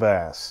Alabama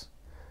bass.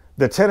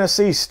 The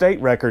Tennessee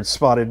state record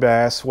spotted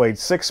bass weighed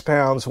 6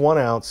 pounds 1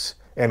 ounce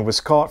and was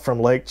caught from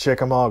Lake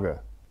Chickamauga.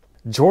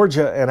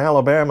 Georgia and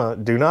Alabama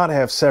do not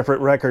have separate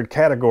record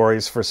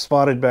categories for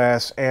spotted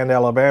bass and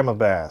Alabama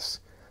bass,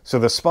 so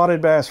the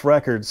spotted bass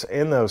records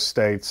in those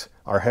states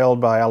are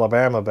held by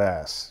Alabama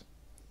Bass.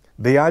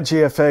 The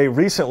IGFA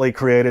recently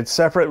created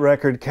separate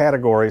record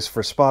categories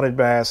for spotted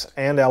bass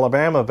and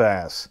Alabama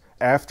bass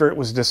after it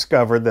was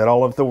discovered that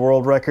all of the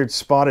world record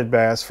spotted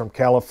bass from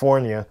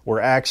California were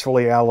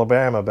actually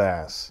Alabama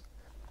bass.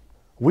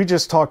 We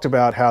just talked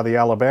about how the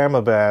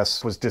Alabama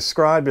bass was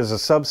described as a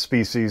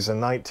subspecies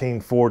in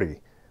 1940,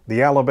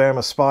 the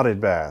Alabama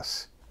spotted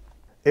bass.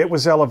 It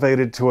was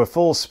elevated to a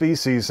full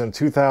species in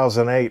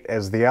 2008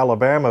 as the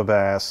Alabama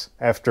bass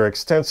after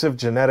extensive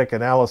genetic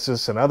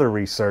analysis and other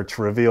research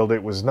revealed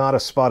it was not a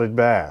spotted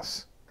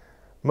bass.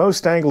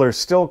 Most anglers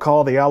still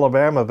call the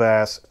Alabama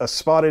bass a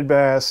spotted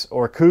bass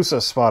or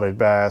Coosa spotted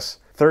bass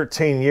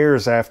 13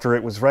 years after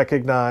it was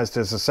recognized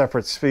as a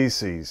separate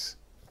species.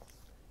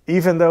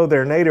 Even though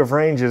their native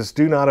ranges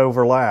do not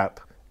overlap,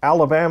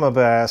 Alabama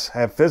bass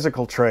have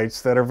physical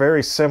traits that are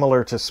very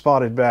similar to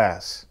spotted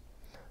bass.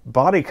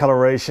 Body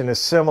coloration is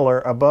similar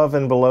above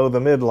and below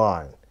the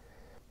midline.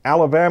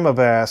 Alabama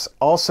bass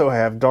also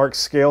have dark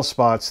scale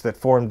spots that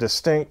form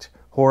distinct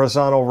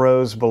horizontal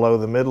rows below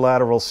the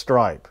midlateral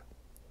stripe.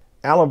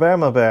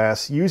 Alabama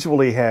bass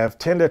usually have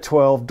 10 to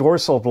 12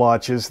 dorsal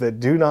blotches that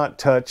do not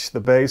touch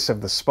the base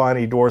of the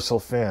spiny dorsal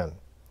fin.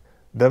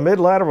 The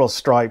midlateral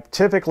stripe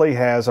typically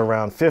has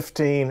around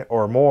 15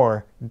 or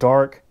more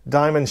dark,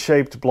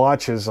 diamond-shaped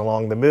blotches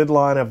along the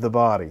midline of the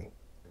body.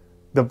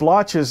 The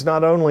blotches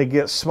not only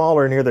get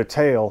smaller near the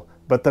tail,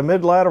 but the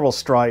midlateral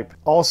stripe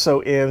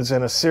also ends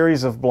in a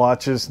series of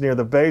blotches near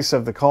the base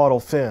of the caudal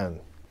fin.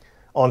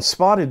 On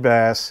spotted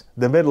bass,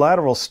 the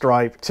midlateral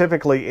stripe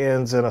typically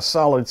ends in a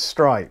solid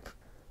stripe.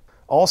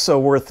 Also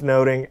worth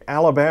noting,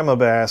 Alabama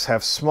bass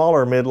have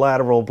smaller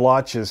midlateral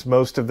blotches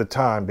most of the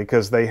time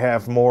because they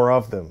have more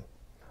of them.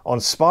 On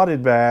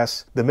spotted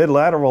bass, the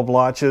midlateral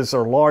blotches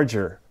are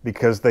larger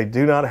because they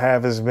do not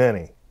have as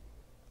many.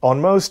 On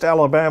most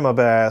Alabama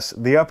bass,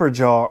 the upper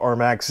jaw or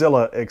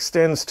maxilla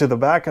extends to the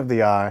back of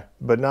the eye,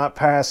 but not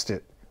past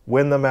it,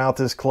 when the mouth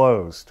is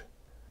closed.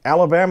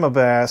 Alabama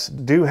bass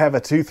do have a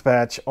tooth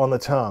patch on the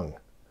tongue.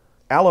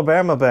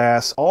 Alabama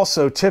bass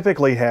also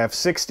typically have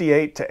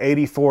 68 to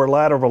 84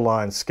 lateral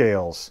line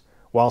scales,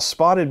 while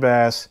spotted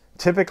bass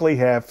typically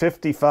have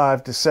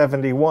 55 to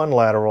 71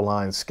 lateral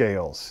line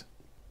scales.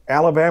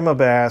 Alabama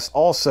bass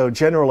also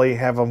generally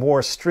have a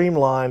more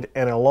streamlined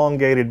and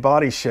elongated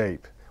body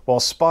shape, while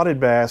spotted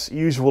bass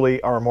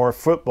usually are more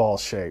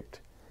football-shaped.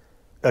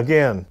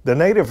 Again, the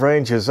native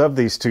ranges of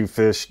these two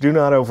fish do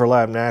not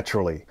overlap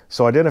naturally,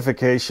 so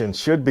identification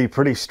should be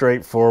pretty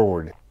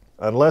straightforward,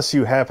 unless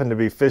you happen to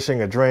be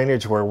fishing a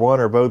drainage where one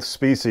or both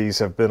species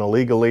have been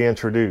illegally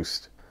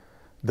introduced.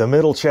 The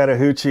Middle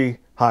Chattahoochee,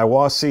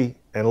 Hiwassee,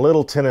 and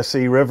Little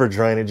Tennessee River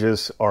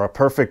drainages are a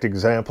perfect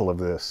example of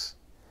this.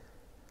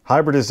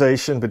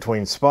 Hybridization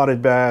between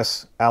spotted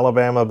bass,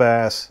 Alabama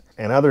bass,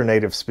 and other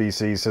native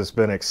species has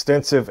been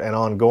extensive and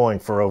ongoing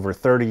for over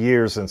 30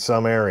 years in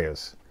some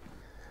areas.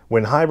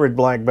 When hybrid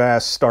black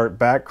bass start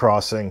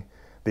backcrossing,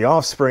 the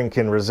offspring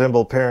can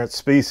resemble parent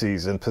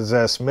species and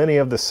possess many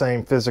of the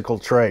same physical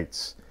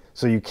traits,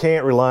 so you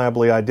can't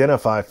reliably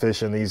identify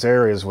fish in these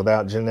areas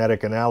without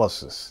genetic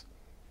analysis.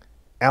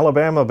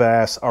 Alabama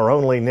bass are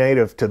only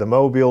native to the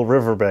Mobile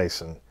River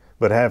Basin,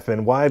 but have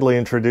been widely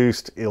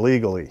introduced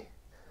illegally.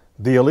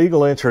 The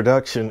illegal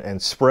introduction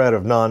and spread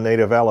of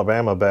non-native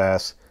Alabama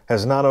bass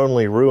has not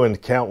only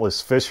ruined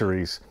countless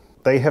fisheries,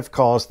 they have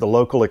caused the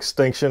local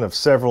extinction of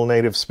several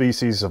native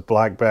species of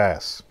black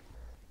bass.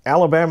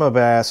 Alabama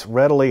bass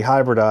readily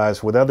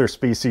hybridize with other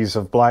species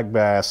of black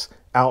bass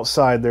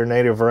outside their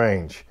native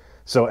range,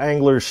 so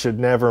anglers should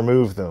never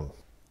move them.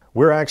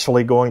 We're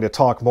actually going to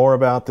talk more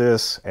about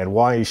this and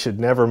why you should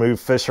never move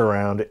fish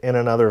around in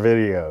another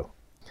video.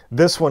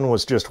 This one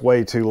was just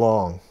way too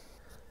long.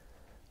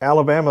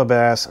 Alabama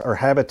bass are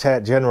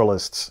habitat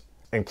generalists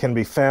and can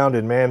be found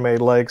in man-made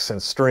lakes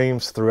and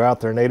streams throughout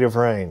their native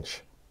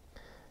range.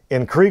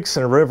 In creeks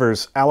and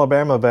rivers,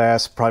 Alabama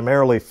bass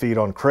primarily feed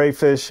on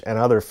crayfish and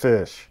other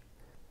fish.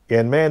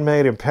 In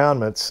man-made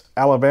impoundments,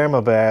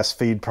 Alabama bass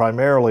feed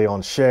primarily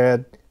on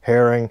shad,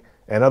 herring,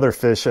 and other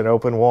fish in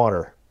open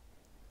water.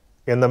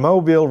 In the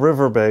Mobile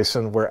River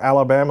Basin, where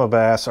Alabama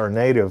bass are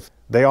native,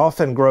 they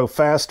often grow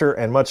faster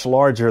and much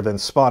larger than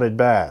spotted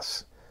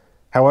bass.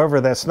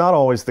 However, that's not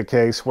always the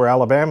case where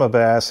Alabama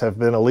bass have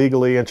been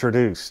illegally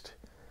introduced.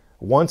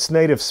 Once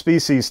native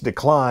species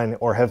decline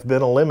or have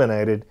been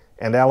eliminated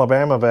and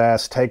Alabama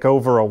bass take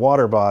over a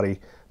water body,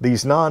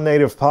 these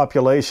non-native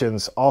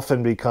populations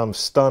often become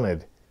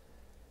stunted.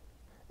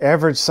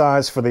 Average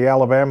size for the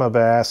Alabama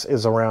bass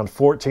is around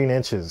 14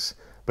 inches,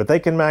 but they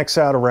can max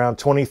out around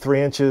 23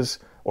 inches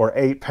or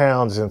 8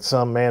 pounds in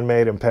some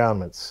man-made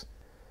impoundments.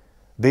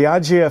 The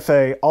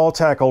IGFA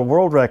all-tackle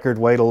world record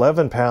weighed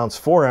 11 pounds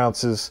 4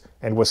 ounces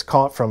and was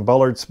caught from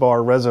Bullard's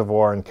Bar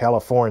Reservoir in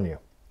California.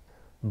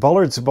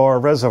 Bullard's Bar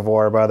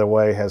Reservoir, by the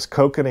way, has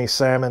kokanee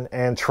salmon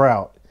and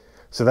trout,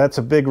 so that's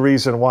a big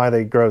reason why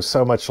they grow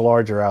so much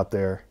larger out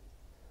there.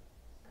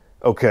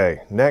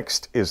 Okay,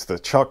 next is the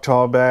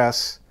Choctaw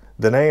Bass.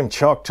 The name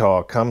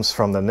Choctaw comes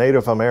from the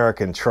Native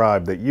American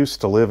tribe that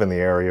used to live in the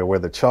area where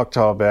the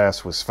Choctaw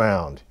Bass was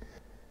found.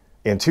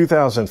 In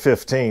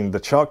 2015, the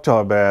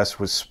Choctaw Bass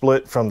was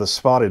split from the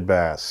spotted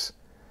bass.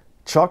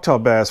 Choctaw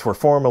Bass were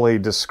formally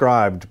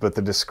described, but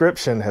the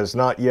description has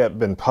not yet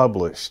been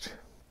published.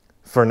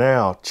 For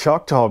now,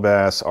 Choctaw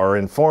Bass are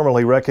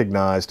informally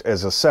recognized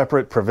as a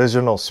separate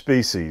provisional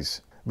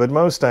species, but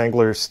most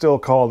anglers still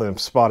call them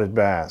spotted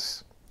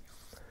bass.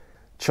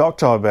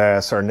 Choctaw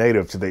Bass are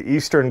native to the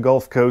eastern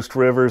Gulf Coast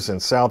rivers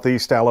in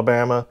southeast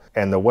Alabama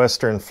and the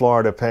western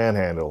Florida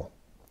Panhandle.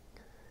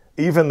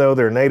 Even though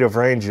their native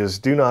ranges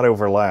do not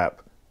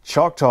overlap,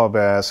 Choctaw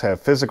Bass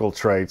have physical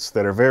traits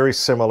that are very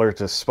similar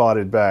to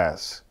spotted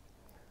bass.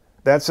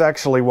 That's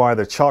actually why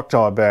the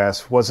Choctaw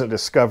Bass wasn't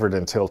discovered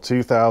until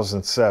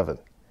 2007.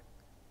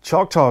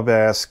 Choctaw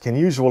Bass can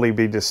usually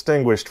be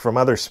distinguished from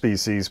other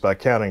species by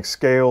counting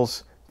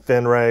scales,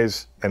 fin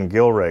rays, and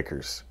gill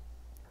rakers.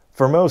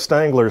 For most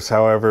anglers,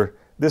 however,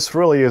 this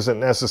really isn't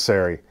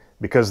necessary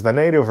because the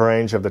native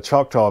range of the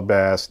Choctaw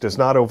Bass does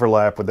not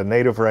overlap with the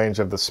native range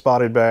of the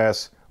spotted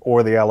bass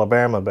or the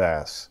Alabama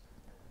bass.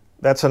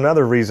 That's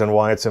another reason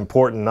why it's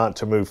important not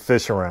to move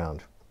fish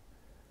around.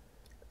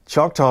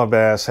 Choctaw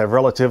bass have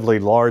relatively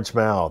large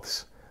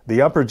mouths.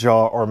 The upper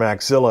jaw or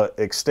maxilla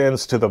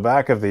extends to the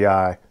back of the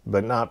eye,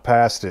 but not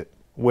past it,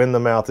 when the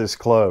mouth is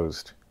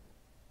closed.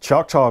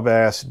 Choctaw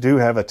bass do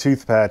have a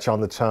tooth patch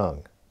on the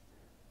tongue.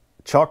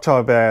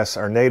 Choctaw bass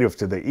are native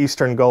to the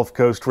eastern Gulf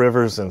Coast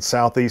rivers in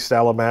southeast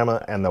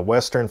Alabama and the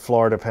western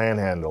Florida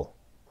Panhandle.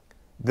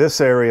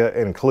 This area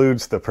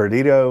includes the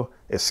Perdido,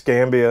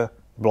 Escambia,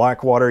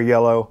 Blackwater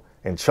Yellow,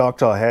 and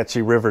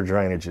Choctawhatchee River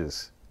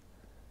drainages.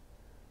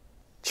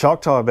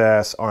 Choctaw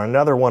bass are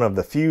another one of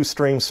the few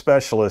stream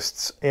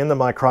specialists in the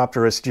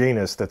MICROPTERUS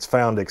genus that's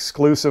found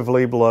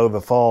exclusively below the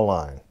fall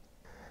line.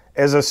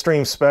 As a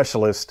stream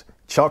specialist,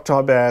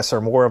 Choctaw bass are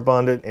more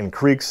abundant in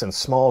creeks and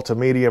small to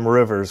medium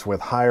rivers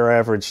with higher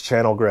average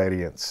channel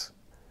gradients.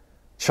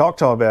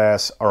 Choctaw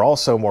bass are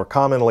also more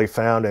commonly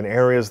found in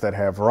areas that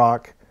have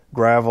rock,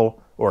 gravel,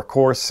 or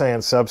coarse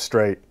sand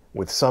substrate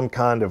with some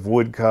kind of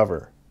wood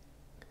cover.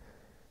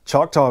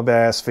 Choctaw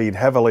bass feed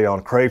heavily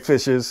on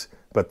crayfishes,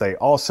 but they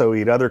also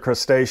eat other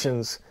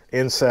crustaceans,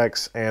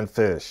 insects, and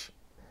fish.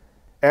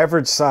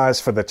 Average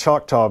size for the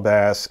Choctaw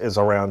bass is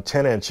around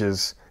 10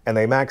 inches, and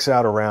they max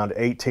out around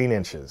 18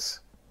 inches.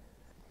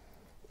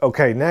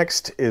 Okay,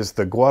 next is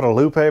the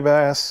Guadalupe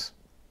Bass.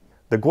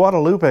 The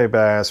Guadalupe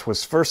Bass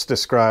was first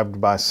described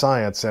by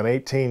science in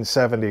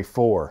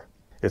 1874.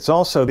 It's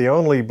also the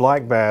only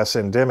black bass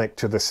endemic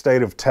to the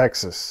state of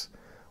Texas,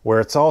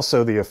 where it's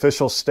also the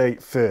official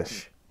state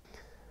fish.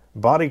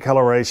 Body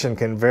coloration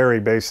can vary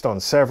based on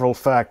several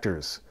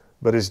factors,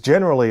 but is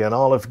generally an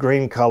olive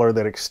green color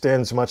that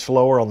extends much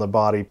lower on the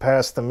body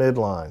past the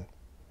midline.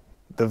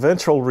 The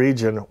ventral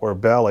region, or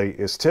belly,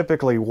 is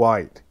typically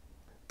white.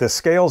 The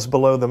scales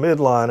below the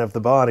midline of the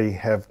body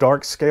have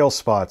dark scale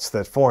spots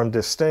that form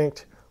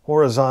distinct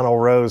horizontal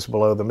rows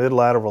below the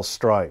midlateral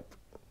stripe.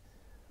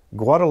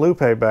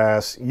 Guadalupe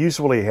bass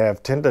usually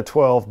have 10 to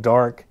 12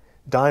 dark,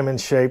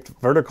 diamond-shaped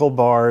vertical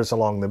bars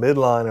along the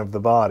midline of the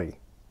body.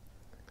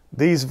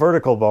 These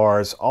vertical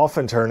bars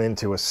often turn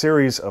into a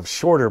series of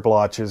shorter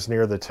blotches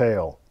near the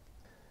tail.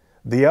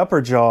 The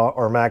upper jaw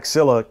or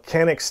maxilla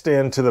can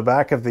extend to the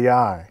back of the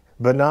eye,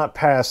 but not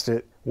past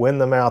it when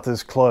the mouth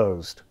is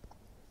closed.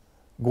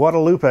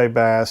 Guadalupe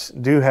bass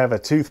do have a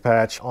tooth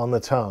patch on the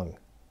tongue.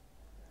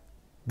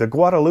 The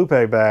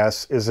Guadalupe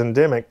bass is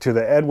endemic to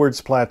the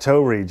Edwards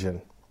Plateau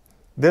region.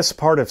 This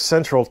part of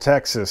central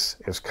Texas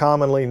is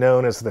commonly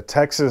known as the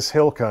Texas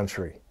Hill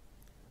Country.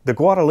 The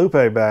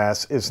Guadalupe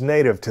bass is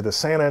native to the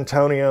San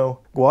Antonio,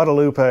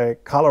 Guadalupe,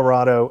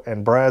 Colorado,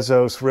 and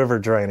Brazos river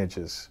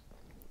drainages.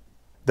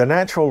 The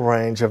natural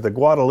range of the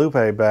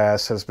Guadalupe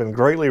bass has been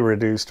greatly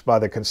reduced by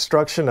the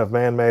construction of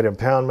man-made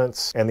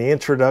impoundments and the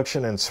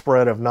introduction and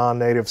spread of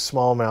non-native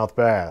smallmouth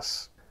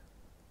bass.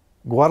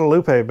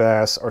 Guadalupe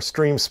bass are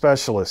stream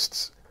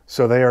specialists,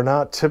 so they are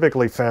not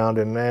typically found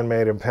in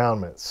man-made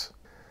impoundments.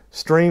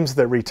 Streams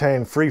that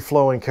retain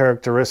free-flowing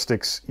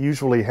characteristics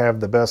usually have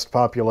the best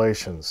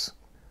populations.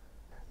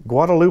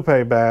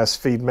 Guadalupe bass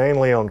feed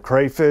mainly on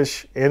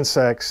crayfish,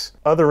 insects,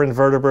 other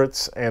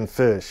invertebrates, and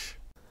fish.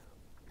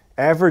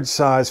 Average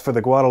size for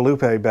the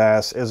Guadalupe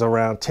bass is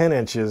around 10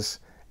 inches,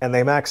 and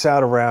they max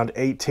out around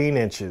 18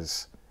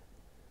 inches.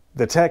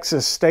 The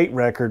Texas state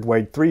record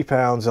weighed 3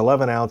 pounds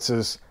 11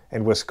 ounces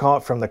and was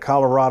caught from the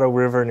Colorado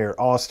River near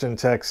Austin,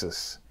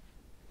 Texas.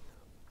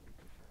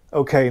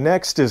 Okay,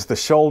 next is the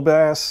shoal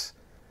bass.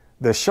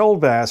 The shoal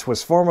bass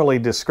was formerly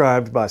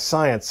described by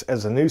science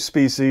as a new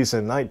species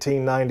in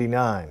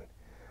 1999.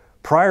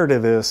 Prior to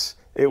this,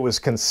 it was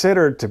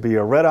considered to be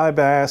a redeye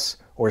bass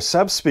or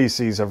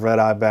subspecies of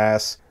redeye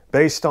bass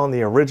based on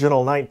the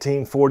original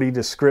 1940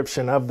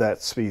 description of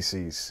that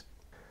species.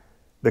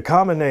 The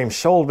common name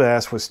shoal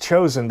bass was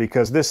chosen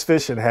because this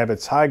fish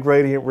inhabits high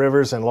gradient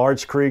rivers and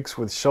large creeks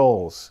with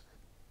shoals.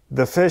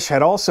 The fish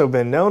had also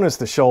been known as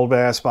the shoal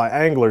bass by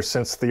anglers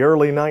since the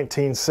early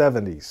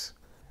 1970s.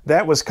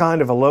 That was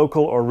kind of a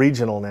local or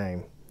regional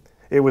name.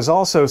 It was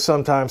also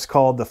sometimes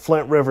called the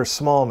Flint River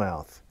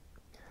smallmouth.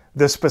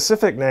 The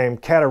specific name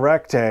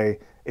Cataractae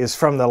is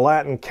from the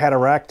Latin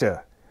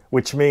cataracta,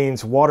 which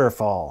means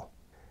waterfall.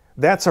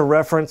 That's a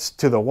reference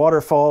to the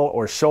waterfall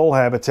or shoal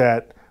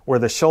habitat where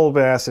the shoal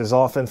bass is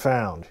often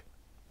found.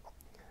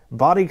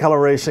 Body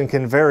coloration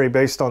can vary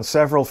based on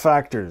several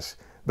factors,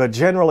 but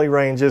generally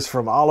ranges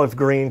from olive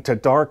green to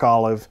dark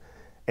olive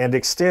and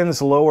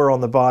extends lower on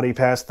the body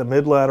past the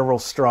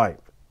midlateral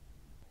stripe.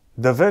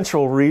 The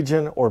ventral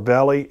region or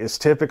belly is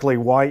typically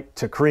white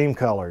to cream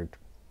colored.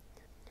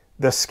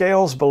 The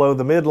scales below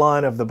the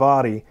midline of the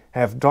body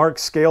have dark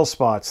scale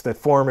spots that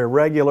form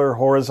irregular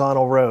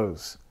horizontal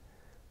rows.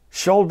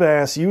 Shoal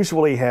bass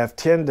usually have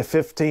 10 to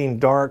 15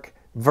 dark,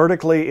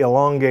 vertically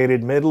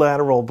elongated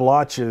midlateral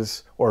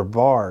blotches or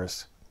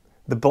bars.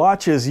 The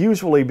blotches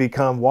usually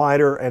become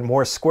wider and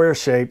more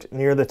square-shaped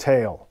near the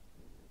tail.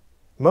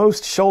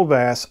 Most shoal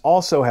bass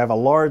also have a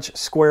large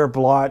square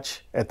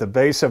blotch at the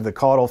base of the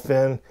caudal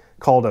fin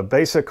called a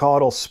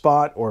basicaudal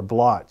spot or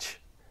blotch.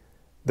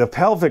 The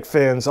pelvic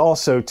fins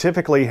also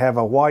typically have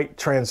a white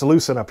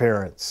translucent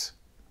appearance.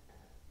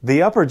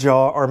 The upper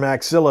jaw or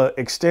maxilla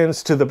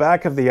extends to the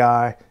back of the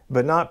eye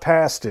but not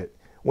past it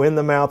when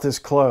the mouth is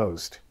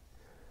closed.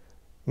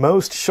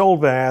 Most shoal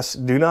bass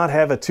do not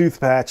have a tooth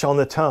patch on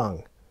the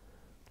tongue.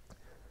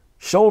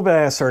 Shoal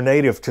bass are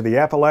native to the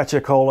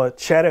Apalachicola,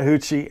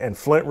 Chattahoochee, and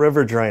Flint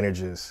River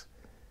drainages.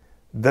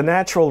 The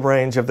natural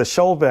range of the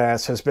shoal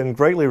bass has been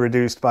greatly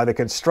reduced by the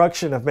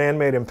construction of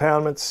man-made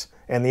impoundments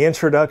and the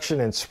introduction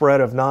and spread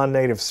of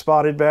non-native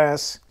spotted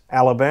bass,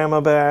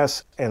 Alabama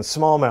bass, and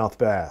smallmouth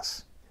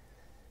bass.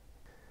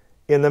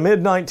 In the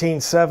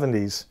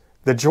mid-1970s,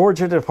 the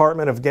Georgia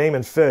Department of Game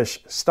and Fish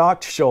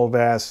stocked shoal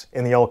bass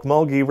in the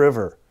Ocmulgee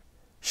River.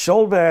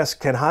 Shoal bass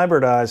can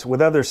hybridize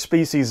with other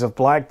species of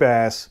black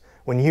bass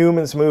when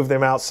humans move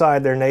them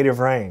outside their native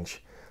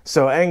range,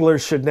 so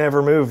anglers should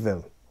never move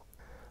them.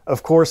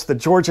 Of course, the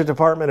Georgia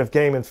Department of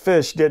Game and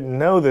Fish didn't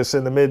know this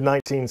in the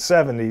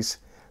mid-1970s.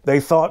 They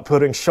thought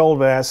putting shoal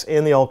bass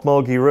in the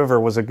Ocmulgee River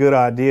was a good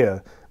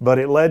idea, but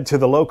it led to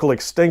the local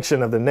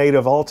extinction of the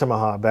native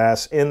Altamaha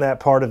bass in that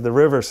part of the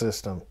river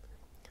system.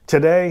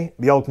 Today,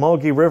 the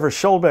Ocmulgee River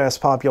shoal bass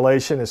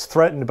population is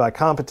threatened by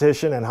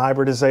competition and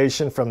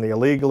hybridization from the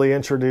illegally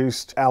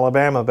introduced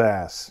Alabama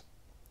bass.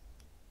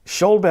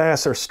 Shoal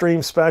bass are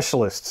stream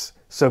specialists,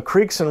 so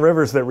creeks and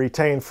rivers that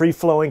retain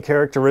free-flowing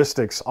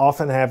characteristics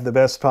often have the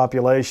best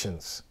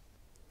populations.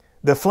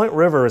 The Flint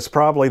River is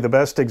probably the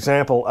best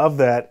example of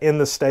that in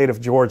the state of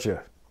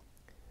Georgia.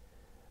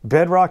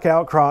 Bedrock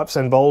outcrops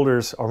and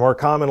boulders are more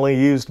commonly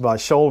used by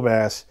shoal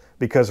bass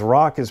because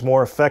rock is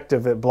more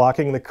effective at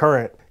blocking the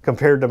current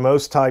compared to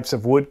most types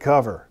of wood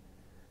cover.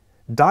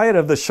 Diet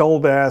of the shoal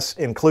bass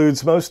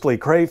includes mostly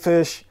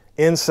crayfish,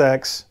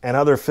 insects, and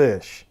other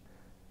fish.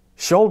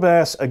 Shoal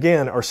bass,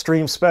 again, are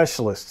stream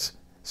specialists,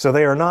 so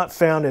they are not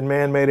found in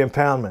man-made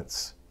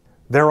impoundments.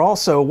 They're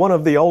also one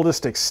of the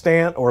oldest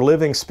extant or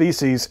living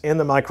species in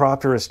the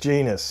MICROPTERUS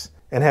genus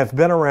and have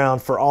been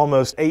around for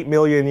almost 8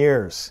 million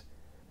years.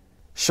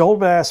 Shoal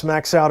bass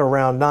max out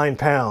around 9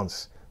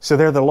 pounds, so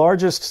they're the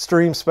largest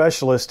stream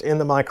specialist in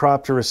the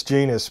MICROPTERUS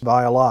genus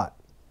by a lot.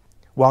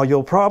 While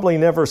you'll probably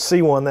never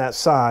see one that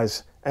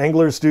size,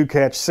 anglers do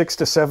catch 6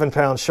 to 7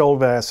 pound shoal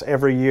bass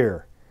every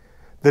year.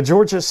 The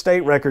Georgia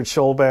state record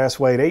shoal bass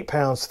weighed 8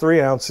 pounds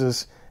 3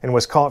 ounces and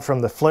was caught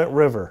from the Flint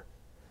River.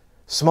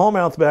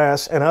 Smallmouth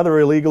bass and other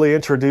illegally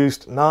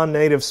introduced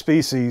non-native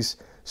species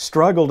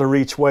struggle to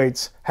reach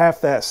weights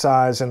half that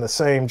size in the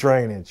same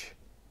drainage.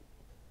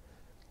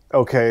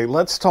 Okay,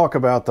 let's talk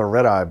about the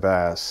redeye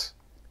bass.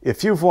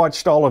 If you've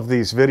watched all of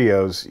these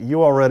videos,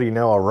 you already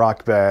know a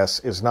rock bass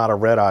is not a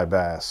redeye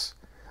bass.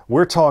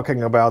 We're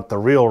talking about the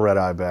real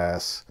redeye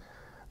bass.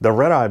 The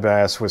redeye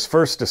bass was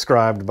first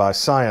described by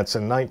science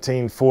in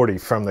 1940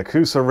 from the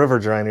Coosa River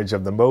drainage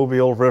of the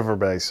Mobile River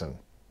Basin.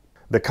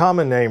 The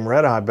common name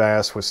redeye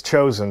bass was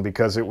chosen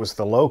because it was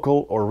the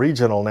local or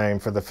regional name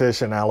for the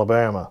fish in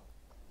Alabama.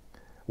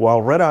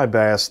 While redeye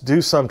bass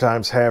do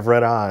sometimes have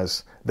red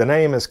eyes, the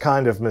name is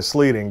kind of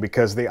misleading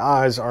because the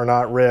eyes are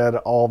not red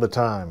all the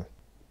time.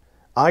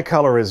 Eye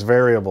color is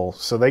variable,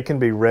 so they can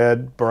be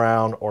red,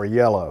 brown, or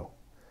yellow.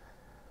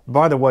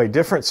 By the way,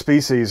 different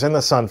species in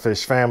the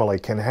sunfish family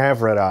can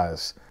have red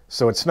eyes,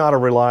 so it's not a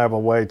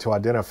reliable way to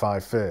identify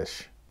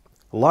fish.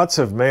 Lots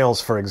of males,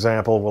 for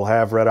example, will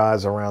have red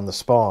eyes around the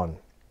spawn.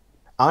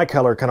 Eye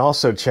color can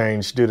also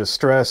change due to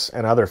stress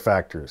and other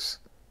factors.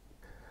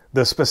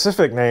 The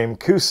specific name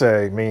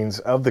Coosa means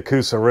of the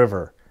Coosa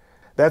River.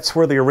 That's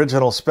where the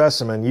original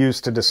specimen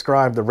used to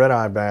describe the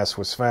redeye bass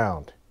was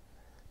found.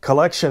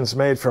 Collections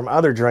made from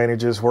other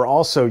drainages were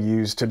also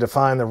used to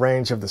define the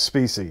range of the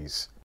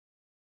species.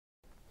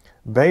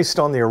 Based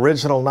on the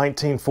original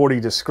 1940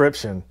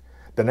 description,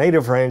 the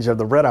native range of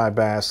the redeye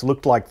bass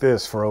looked like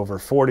this for over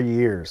 40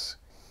 years.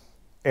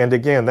 And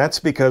again, that's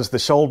because the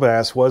shoal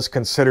bass was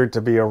considered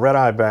to be a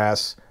redeye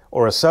bass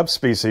or a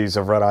subspecies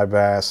of redeye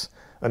bass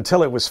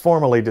until it was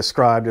formally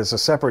described as a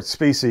separate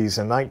species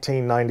in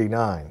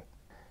 1999.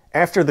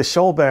 After the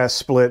shoal bass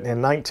split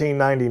in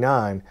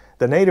 1999,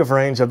 the native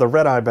range of the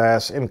redeye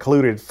bass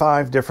included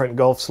 5 different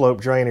Gulf Slope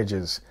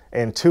drainages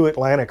and 2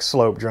 Atlantic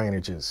Slope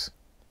drainages.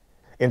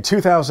 In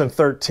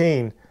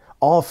 2013,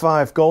 all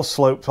 5 Gulf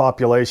Slope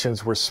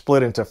populations were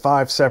split into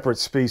 5 separate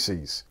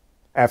species,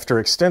 after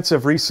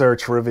extensive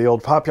research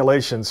revealed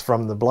populations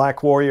from the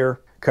Black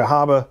Warrior,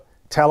 Cahaba,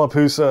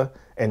 Tallapoosa,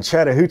 and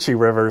Chattahoochee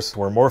rivers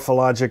were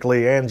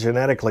morphologically and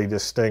genetically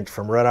distinct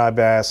from redeye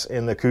bass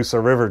in the Coosa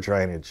River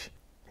drainage.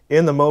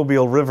 In the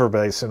Mobile River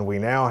Basin, we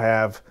now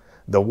have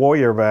the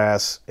Warrior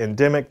Bass,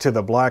 endemic to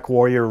the Black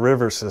Warrior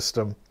River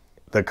system,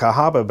 the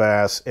Cahaba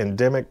Bass,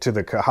 endemic to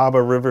the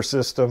Cahaba River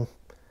system,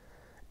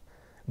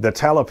 the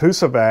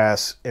Tallapoosa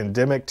Bass,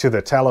 endemic to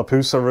the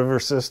Tallapoosa River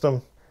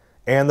system,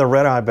 and the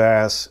Redeye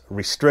Bass,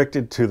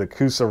 restricted to the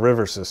Coosa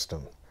River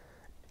system.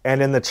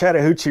 And in the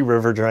Chattahoochee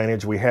River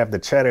drainage, we have the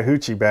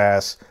Chattahoochee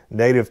Bass,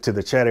 native to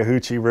the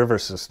Chattahoochee River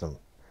system.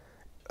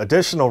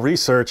 Additional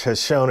research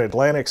has shown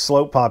Atlantic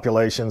slope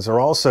populations are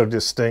also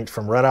distinct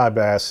from redeye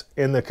bass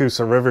in the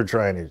Coosa River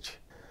drainage.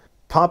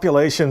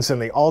 Populations in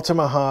the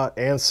Altamaha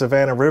and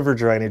Savannah River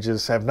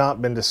drainages have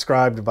not been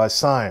described by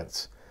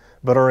science,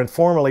 but are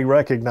informally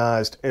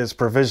recognized as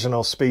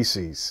provisional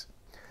species.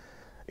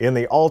 In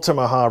the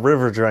Altamaha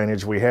River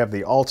drainage, we have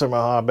the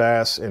Altamaha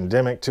Bass,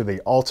 endemic to the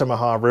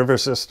Altamaha River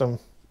system.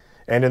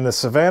 And in the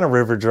Savannah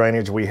River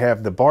drainage, we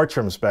have the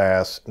Bartram's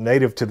Bass,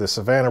 native to the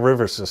Savannah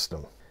River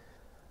system.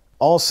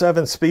 All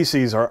 7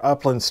 species are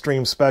upland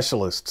stream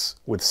specialists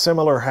with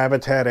similar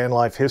habitat and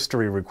life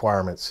history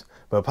requirements,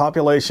 but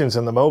populations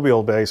in the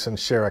Mobile Basin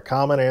share a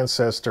common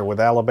ancestor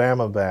with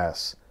Alabama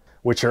bass,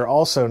 which are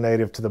also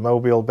native to the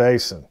Mobile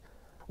Basin,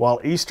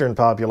 while eastern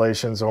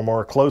populations are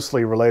more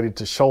closely related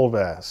to shoal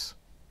bass.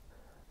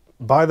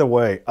 By the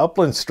way,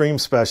 upland stream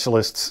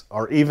specialists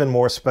are even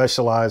more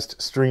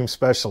specialized stream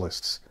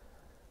specialists.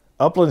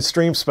 Upland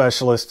stream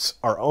specialists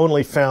are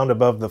only found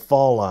above the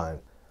fall line.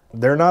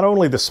 They're not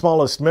only the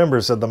smallest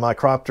members of the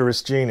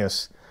MICROPTERUS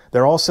genus,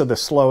 they're also the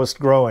slowest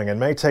growing and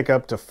may take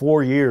up to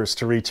 4 years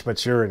to reach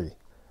maturity.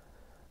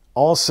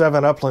 All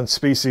 7 upland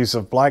species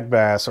of black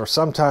bass are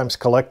sometimes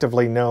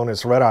collectively known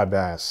as redeye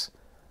bass,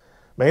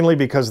 mainly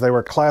because they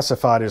were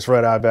classified as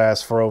redeye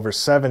bass for over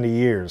 70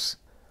 years.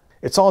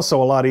 It's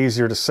also a lot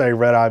easier to say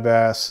redeye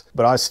bass,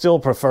 but I still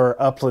prefer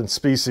upland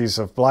species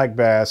of black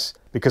bass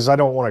because I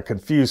don't want to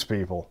confuse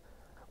people.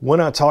 When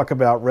I talk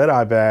about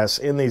redeye bass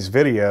in these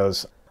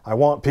videos, I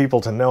want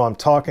people to know I'm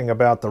talking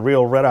about the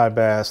real redeye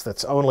bass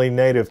that's only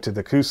native to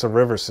the Coosa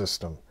River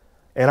system.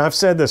 And I've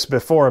said this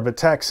before, but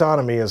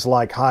taxonomy is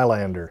like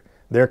Highlander.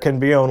 There can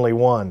be only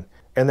one,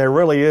 and there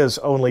really is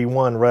only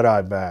one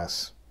redeye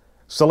bass.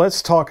 So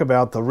let's talk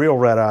about the real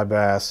redeye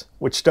bass,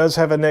 which does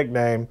have a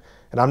nickname,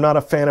 and I'm not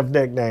a fan of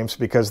nicknames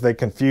because they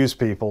confuse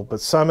people,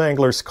 but some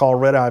anglers call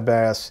redeye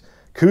bass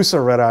Coosa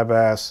redeye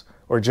bass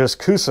or just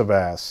Coosa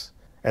bass.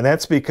 And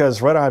that's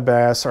because redeye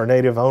bass are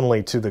native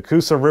only to the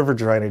Coosa River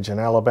drainage in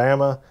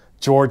Alabama,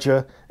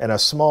 Georgia, and a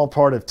small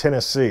part of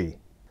Tennessee.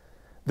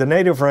 The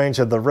native range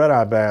of the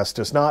redeye bass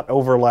does not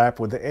overlap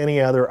with any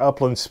other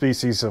upland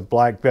species of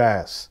black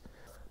bass.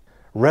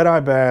 Redeye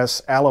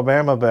bass,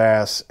 Alabama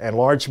bass, and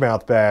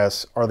largemouth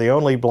bass are the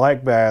only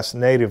black bass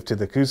native to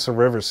the Coosa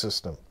River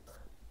system.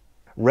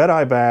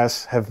 Redeye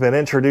bass have been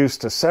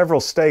introduced to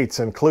several states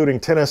including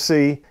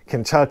Tennessee,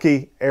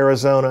 Kentucky,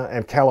 Arizona,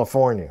 and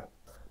California.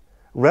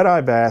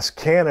 Redeye bass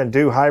can and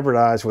do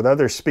hybridize with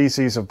other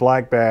species of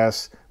black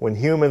bass when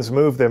humans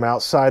move them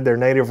outside their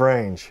native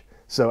range,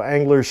 so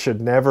anglers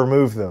should never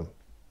move them.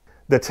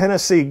 The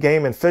Tennessee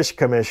Game and Fish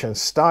Commission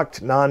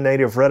stocked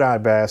non-native redeye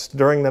bass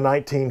during the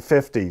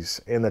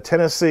 1950s in the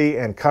Tennessee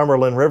and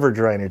Cumberland River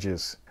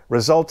drainages,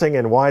 resulting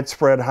in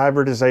widespread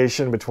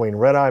hybridization between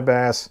redeye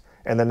bass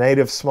and the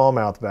native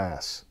smallmouth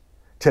bass.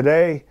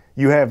 Today,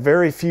 you have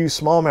very few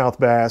smallmouth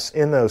bass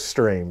in those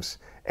streams,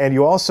 and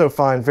you also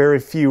find very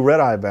few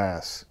redeye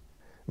bass.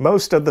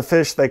 Most of the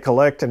fish they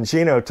collect and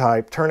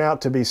genotype turn out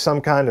to be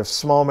some kind of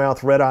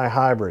smallmouth redeye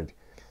hybrid.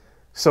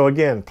 So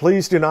again,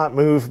 please do not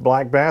move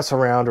black bass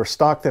around or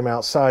stock them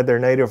outside their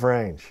native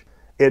range.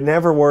 It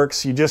never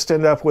works, you just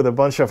end up with a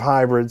bunch of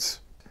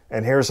hybrids,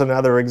 and here's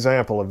another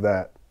example of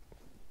that.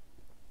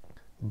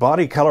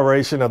 Body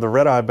coloration of the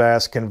redeye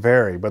bass can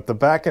vary, but the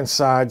back and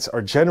sides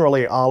are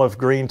generally olive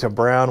green to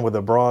brown with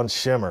a bronze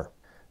shimmer.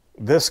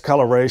 This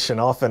coloration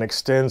often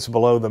extends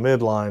below the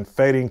midline,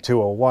 fading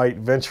to a white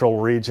ventral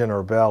region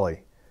or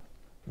belly.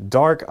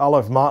 Dark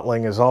olive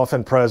mottling is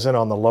often present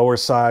on the lower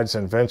sides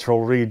and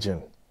ventral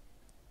region.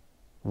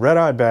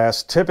 Redeye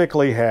bass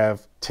typically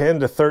have 10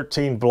 to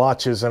 13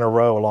 blotches in a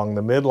row along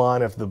the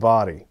midline of the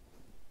body.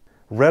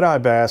 Redeye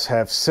bass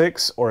have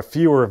 6 or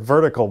fewer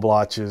vertical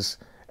blotches,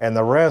 and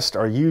the rest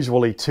are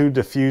usually too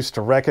diffuse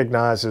to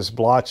recognize as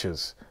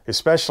blotches,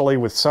 especially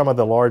with some of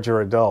the larger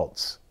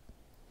adults.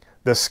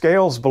 The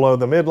scales below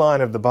the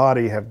midline of the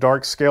body have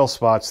dark scale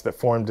spots that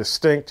form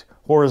distinct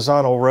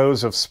horizontal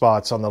rows of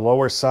spots on the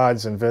lower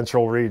sides and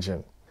ventral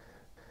region.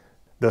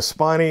 The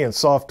spiny and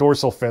soft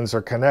dorsal fins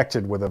are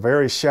connected with a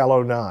very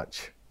shallow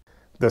notch.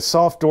 The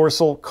soft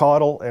dorsal,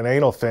 caudal, and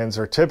anal fins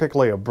are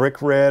typically a brick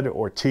red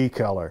or tea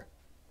color.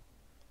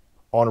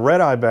 On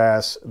redeye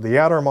bass, the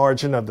outer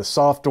margin of the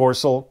soft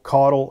dorsal,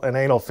 caudal, and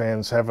anal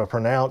fins have a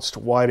pronounced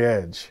white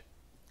edge.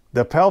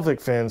 The pelvic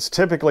fins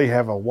typically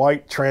have a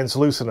white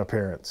translucent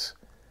appearance.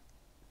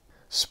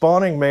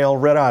 Spawning male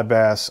redeye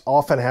bass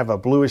often have a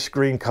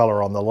bluish-green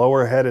color on the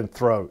lower head and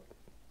throat.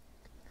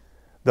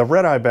 The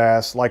redeye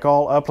bass, like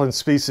all upland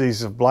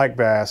species of black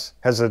bass,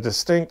 has a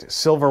distinct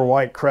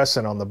silver-white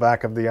crescent on the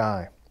back of the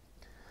eye.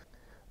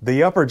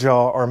 The upper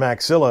jaw or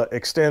maxilla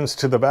extends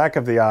to the back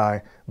of the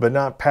eye, but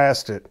not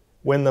past it,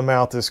 when the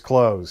mouth is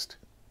closed.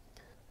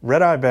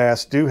 Redeye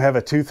bass do have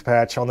a tooth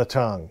patch on the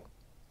tongue.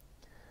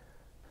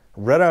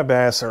 Redeye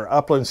bass are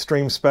upland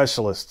stream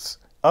specialists.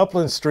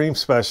 Upland stream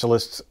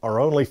specialists are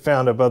only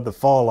found above the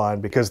fall line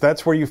because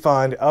that's where you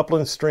find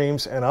upland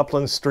streams and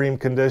upland stream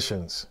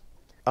conditions.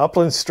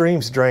 Upland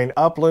streams drain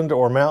upland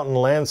or mountain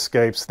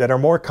landscapes that are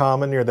more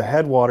common near the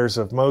headwaters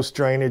of most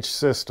drainage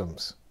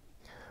systems.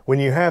 When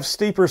you have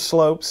steeper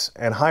slopes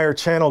and higher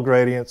channel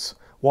gradients,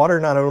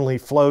 water not only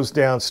flows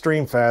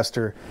downstream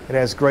faster, it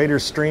has greater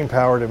stream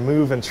power to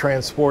move and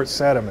transport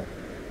sediment.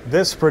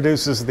 This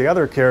produces the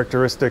other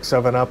characteristics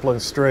of an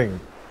upland stream: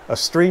 a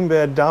stream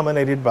bed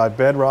dominated by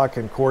bedrock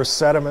and coarse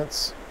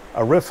sediments,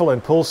 a riffle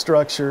and pool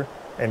structure,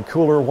 and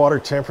cooler water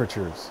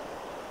temperatures.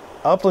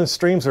 Upland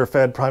streams are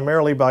fed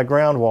primarily by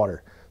groundwater,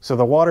 so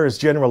the water is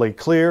generally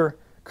clear,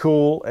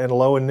 cool, and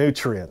low in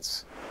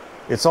nutrients.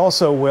 It's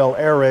also well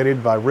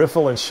aerated by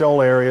riffle and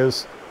shoal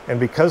areas, and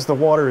because the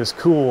water is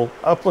cool,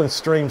 upland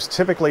streams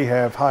typically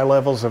have high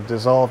levels of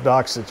dissolved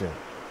oxygen.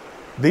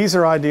 These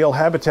are ideal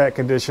habitat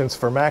conditions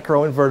for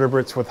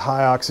macroinvertebrates with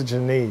high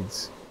oxygen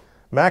needs.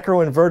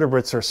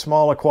 Macroinvertebrates are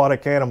small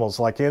aquatic animals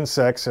like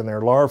insects in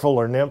their larval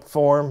or nymph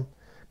form,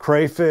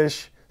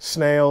 crayfish,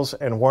 snails,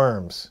 and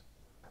worms.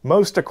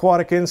 Most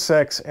aquatic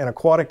insects and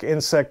aquatic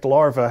insect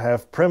larvae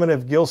have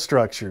primitive gill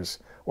structures,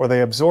 or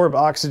they absorb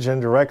oxygen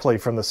directly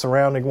from the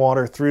surrounding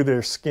water through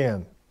their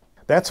skin.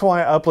 That's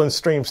why upland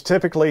streams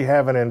typically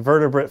have an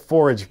invertebrate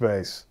forage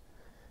base.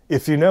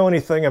 If you know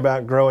anything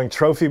about growing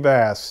trophy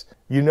bass,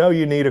 you know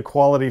you need a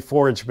quality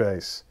forage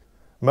base.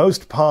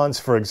 Most ponds,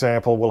 for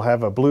example, will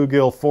have a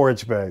bluegill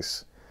forage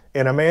base.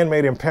 In a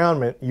man-made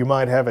impoundment, you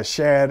might have a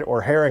shad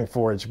or herring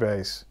forage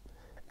base.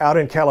 Out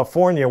in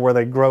California, where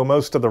they grow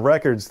most of the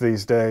records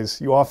these days,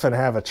 you often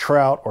have a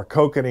trout or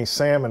kokanee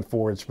salmon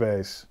forage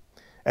base.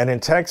 And in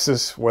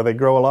Texas, where they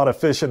grow a lot of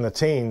fish in the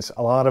teens,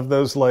 a lot of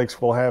those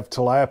lakes will have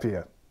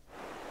tilapia.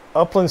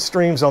 Upland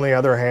streams, on the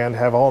other hand,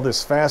 have all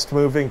this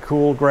fast-moving,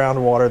 cool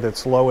groundwater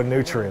that's low in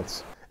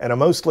nutrients, and a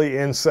mostly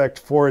insect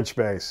forage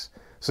base,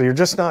 so you're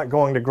just not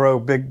going to grow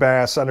big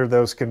bass under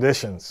those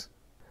conditions.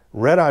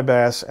 Redeye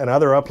bass and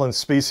other upland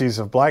species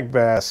of black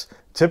bass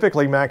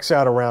typically max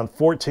out around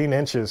 14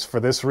 inches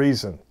for this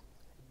reason.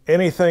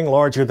 Anything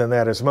larger than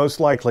that is most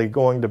likely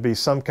going to be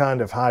some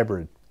kind of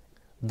hybrid.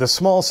 The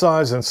small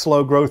size and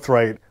slow growth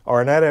rate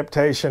are an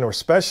adaptation or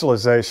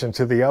specialization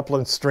to the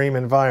upland stream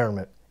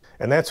environment,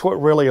 and that's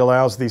what really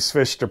allows these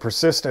fish to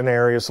persist in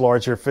areas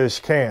larger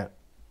fish can't.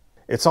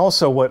 It's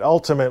also what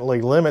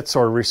ultimately limits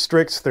or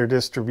restricts their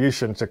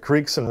distribution to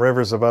creeks and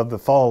rivers above the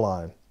fall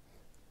line.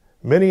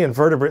 Many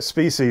invertebrate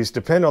species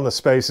depend on the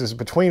spaces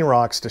between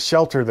rocks to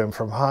shelter them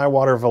from high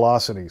water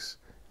velocities.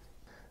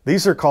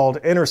 These are called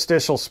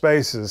interstitial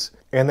spaces,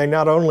 and they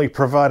not only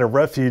provide a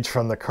refuge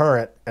from the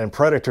current and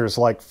predators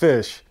like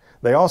fish,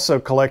 they also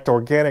collect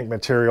organic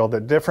material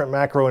that different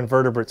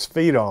macroinvertebrates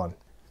feed on.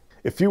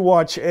 If you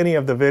watch any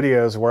of the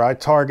videos where I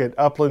target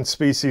upland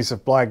species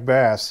of black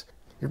bass,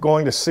 you're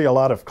going to see a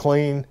lot of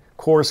clean,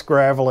 coarse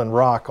gravel and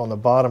rock on the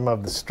bottom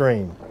of the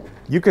stream.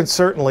 You can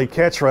certainly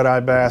catch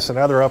redeye bass and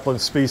other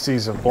upland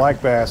species of black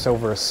bass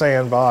over a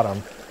sand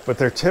bottom, but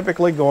they're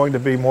typically going to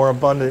be more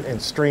abundant in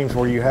streams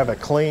where you have a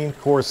clean,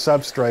 coarse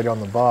substrate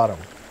on the bottom.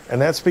 And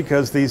that's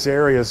because these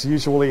areas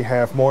usually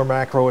have more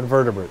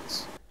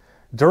macroinvertebrates.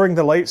 During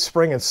the late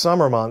spring and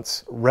summer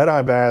months,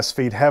 redeye bass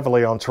feed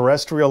heavily on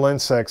terrestrial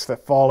insects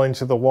that fall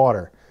into the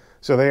water,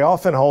 so they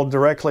often hold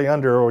directly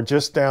under or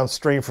just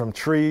downstream from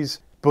trees,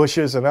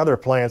 bushes, and other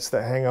plants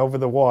that hang over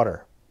the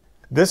water.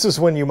 This is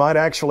when you might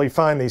actually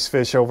find these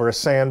fish over a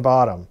sand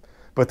bottom,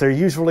 but there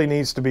usually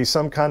needs to be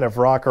some kind of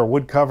rock or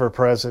wood cover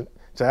present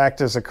to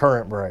act as a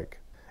current break.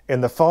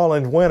 In the fall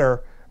and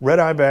winter,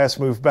 redeye bass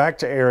move back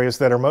to areas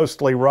that are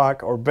mostly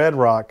rock or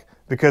bedrock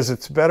because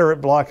it's better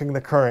at blocking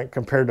the current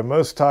compared to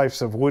most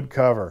types of wood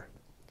cover.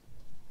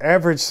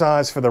 Average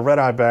size for the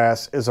redeye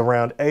bass is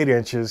around 8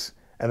 inches,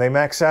 and they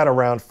max out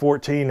around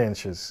 14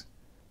 inches.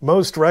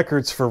 Most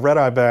records for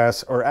redeye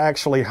bass are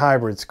actually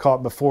hybrids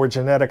caught before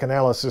genetic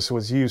analysis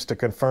was used to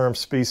confirm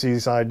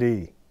species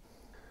ID.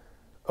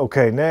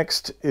 Okay,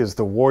 next is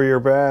the warrior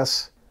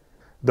bass.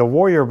 The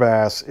warrior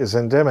bass is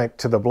endemic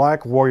to the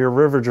Black Warrior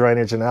River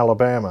drainage in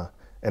Alabama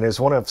and is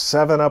one of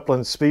 7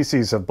 upland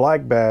species of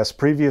black bass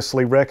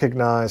previously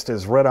recognized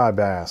as redeye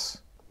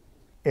bass.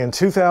 In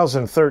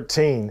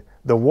 2013,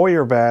 the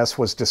warrior bass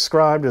was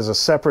described as a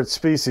separate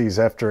species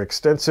after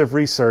extensive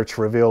research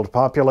revealed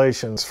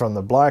populations from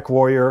the Black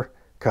Warrior,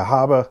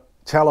 Cahaba,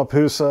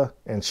 Tallapoosa,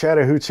 and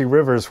Chattahoochee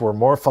rivers were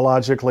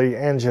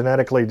morphologically and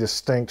genetically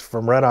distinct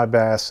from redeye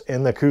bass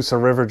in the Coosa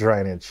River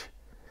drainage.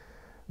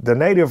 The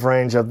native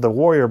range of the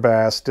warrior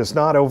bass does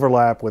not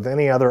overlap with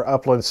any other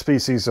upland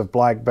species of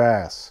black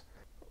bass.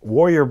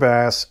 Warrior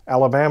bass,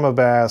 Alabama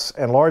bass,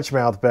 and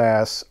largemouth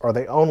bass are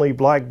the only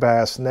black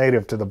bass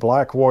native to the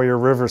Black Warrior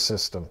River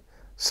system,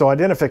 so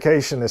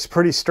identification is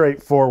pretty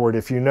straightforward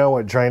if you know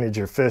what drainage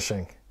you're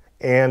fishing.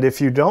 And if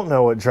you don't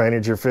know what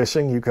drainage you're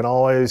fishing, you can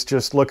always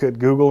just look at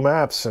Google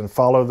Maps and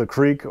follow the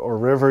creek or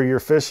river you're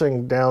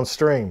fishing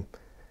downstream.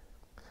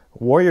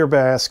 Warrior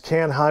bass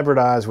can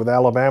hybridize with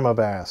Alabama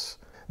bass.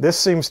 This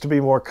seems to be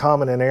more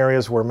common in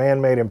areas where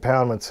man-made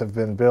impoundments have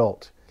been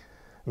built.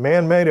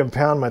 Man-made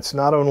impoundments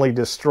not only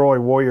destroy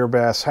warrior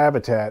bass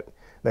habitat,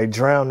 they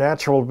drown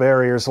natural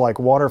barriers like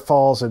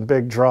waterfalls and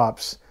big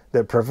drops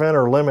that prevent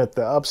or limit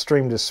the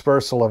upstream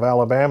dispersal of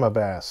Alabama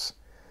bass.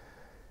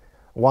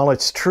 While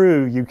it's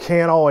true you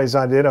can't always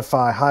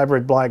identify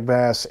hybrid black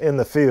bass in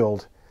the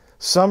field,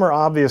 some are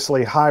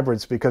obviously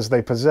hybrids because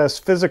they possess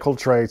physical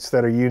traits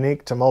that are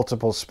unique to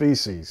multiple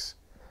species.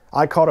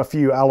 I caught a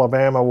few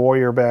Alabama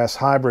warrior bass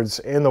hybrids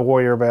in the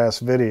warrior bass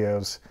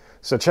videos,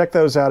 so check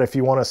those out if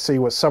you want to see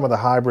what some of the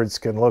hybrids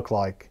can look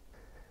like.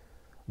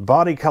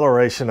 Body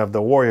coloration of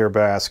the warrior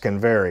bass can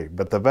vary,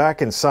 but the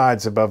back and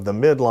sides above the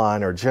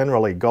midline are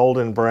generally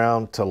golden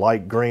brown to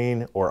light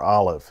green or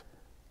olive.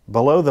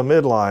 Below the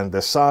midline,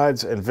 the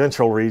sides and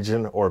ventral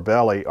region or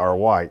belly are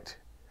white.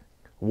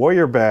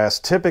 Warrior bass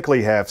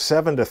typically have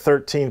 7 to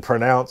 13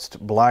 pronounced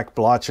black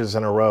blotches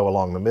in a row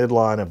along the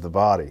midline of the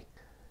body.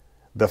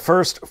 The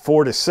first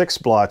 4 to 6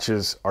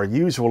 blotches are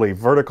usually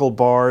vertical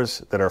bars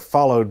that are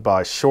followed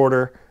by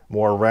shorter,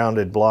 more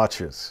rounded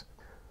blotches.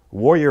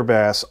 Warrior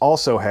bass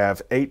also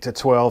have 8 to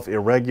 12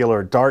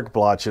 irregular dark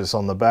blotches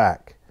on the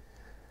back.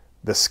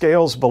 The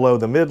scales below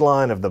the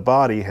midline of the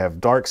body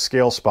have dark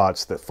scale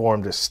spots that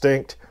form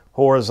distinct,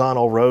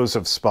 horizontal rows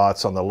of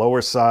spots on the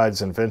lower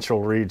sides and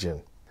ventral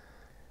region.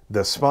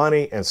 The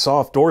spiny and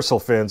soft dorsal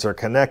fins are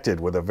connected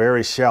with a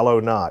very shallow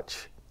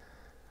notch.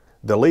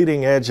 The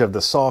leading edge of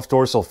the soft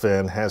dorsal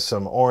fin has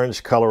some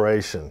orange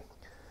coloration.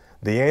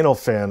 The anal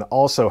fin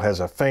also has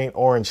a faint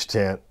orange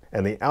tint,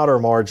 and the outer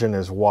margin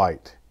is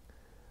white.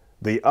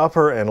 The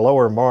upper and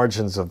lower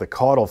margins of the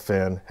caudal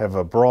fin have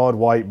a broad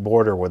white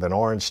border with an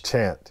orange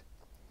tint.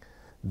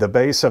 The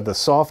base of the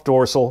soft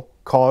dorsal,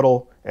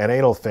 caudal, and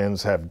anal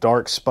fins have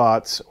dark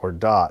spots or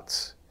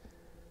dots.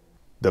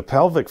 The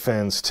pelvic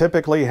fins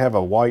typically have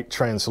a white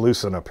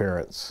translucent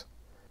appearance.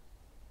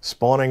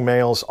 Spawning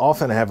males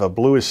often have a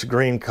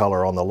bluish-green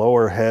color on the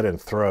lower head and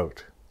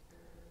throat.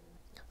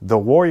 The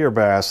warrior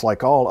bass,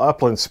 like all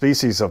upland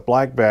species of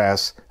black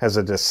bass, has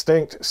a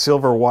distinct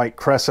silver-white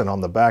crescent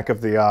on the back of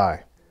the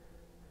eye.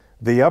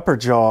 The upper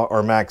jaw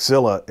or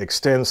maxilla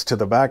extends to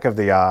the back of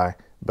the eye,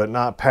 but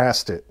not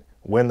past it,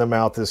 when the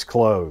mouth is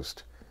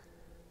closed.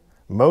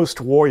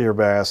 Most warrior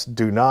bass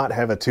do not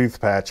have a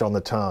tooth patch on the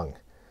tongue.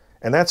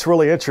 And that's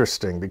really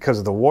interesting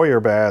because the warrior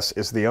bass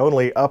is the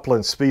only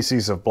upland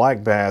species of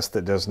black bass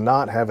that does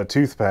not have a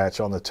tooth patch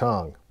on the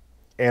tongue.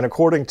 And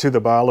according to the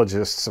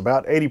biologists,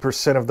 about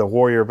 80% of the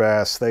warrior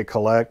bass they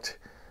collect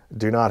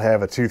do not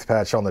have a tooth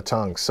patch on the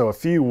tongue. So a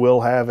few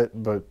will have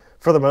it, but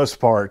for the most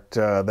part,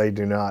 they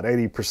do not.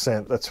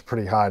 80%, that's a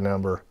pretty high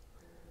number.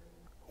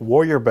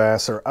 Warrior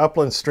bass are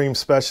upland stream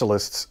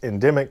specialists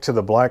endemic to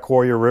the Black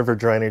Warrior River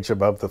drainage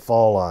above the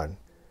fall line.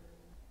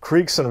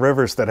 Creeks and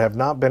rivers that have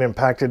not been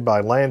impacted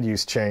by land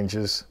use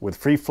changes, with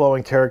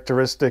free-flowing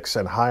characteristics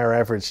and higher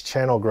average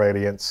channel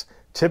gradients,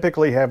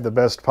 typically have the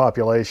best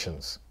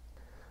populations.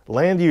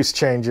 Land use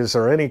changes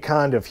are any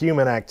kind of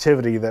human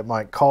activity that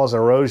might cause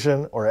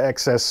erosion or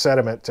excess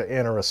sediment to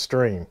enter a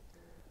stream.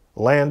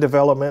 Land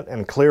development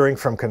and clearing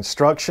from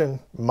construction,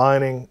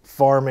 mining,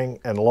 farming,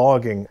 and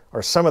logging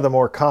are some of the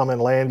more common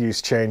land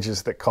use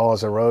changes that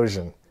cause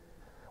erosion.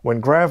 When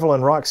gravel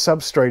and rock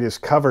substrate is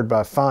covered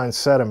by fine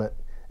sediment,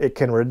 it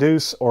can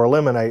reduce or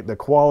eliminate the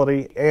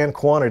quality and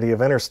quantity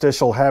of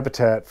interstitial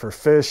habitat for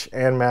fish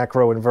and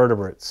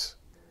macroinvertebrates.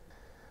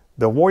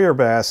 The warrior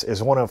bass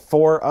is one of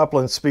 4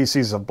 upland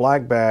species of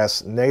black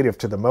bass native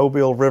to the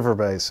Mobile River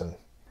Basin.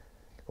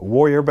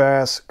 Warrior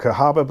bass,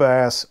 Cahaba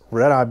bass,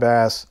 Redeye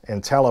bass,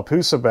 and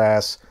Tallapoosa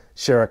bass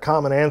share a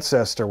common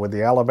ancestor with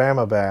the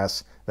Alabama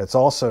bass that's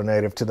also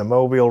native to the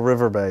Mobile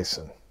River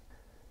Basin.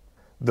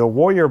 The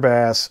warrior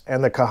bass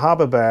and the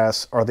Cahaba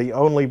bass are the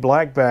only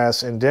black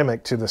bass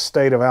endemic to the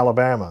state of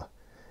Alabama.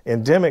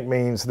 Endemic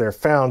means they're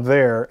found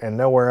there and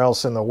nowhere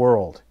else in the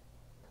world.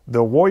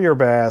 The warrior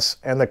bass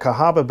and the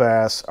Cahaba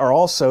bass are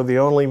also the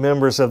only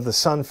members of the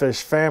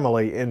Sunfish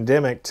family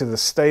endemic to the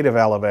state of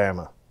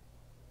Alabama.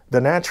 The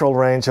natural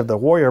range of the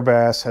warrior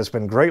bass has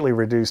been greatly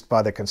reduced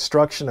by the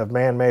construction of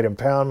man-made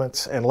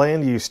impoundments and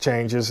land use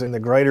changes in the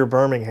greater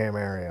Birmingham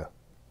area.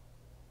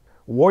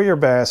 Warrior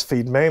bass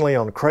feed mainly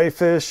on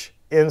crayfish,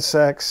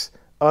 insects,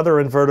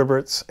 other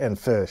invertebrates, and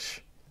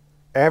fish.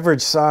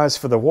 Average size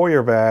for the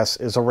warrior bass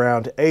is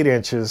around 8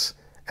 inches,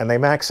 and they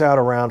max out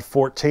around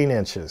 14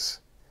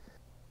 inches.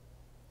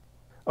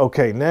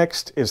 Okay,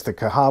 next is the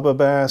Cahaba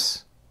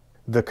bass.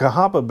 The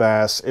Cahaba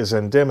bass is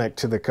endemic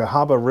to the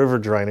Cahaba River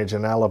drainage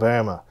in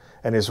Alabama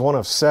and is one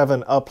of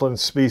 7 upland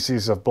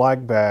species of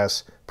black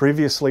bass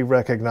previously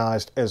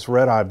recognized as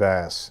Redeye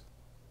bass.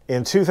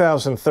 In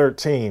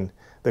 2013,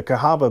 the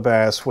Cahaba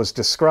bass was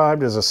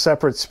described as a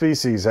separate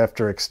species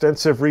after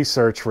extensive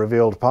research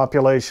revealed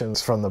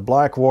populations from the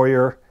Black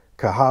Warrior,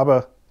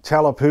 Cahaba,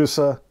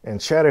 Tallapoosa,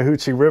 and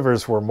Chattahoochee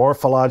rivers were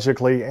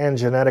morphologically and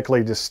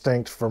genetically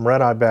distinct from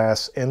Redeye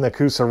bass in the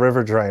Coosa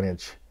River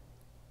drainage.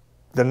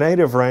 The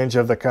native range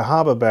of the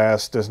Cahaba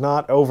bass does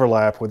not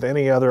overlap with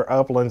any other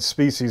upland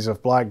species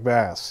of black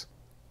bass.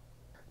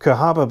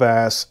 Cahaba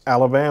bass,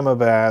 Alabama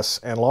bass,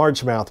 and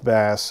largemouth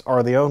bass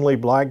are the only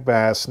black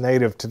bass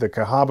native to the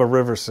Cahaba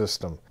River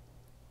system.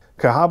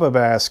 Cahaba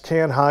bass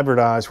can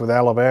hybridize with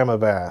Alabama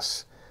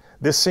bass.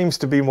 This seems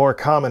to be more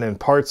common in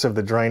parts of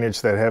the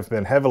drainage that have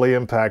been heavily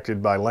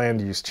impacted by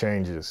land use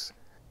changes.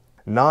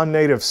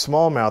 Non-native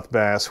smallmouth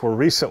bass were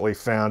recently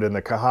found in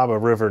the Cahaba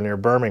River near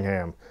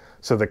Birmingham,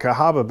 so the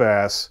Cahaba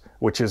bass,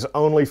 which is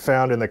only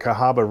found in the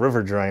Cahaba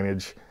River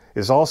drainage,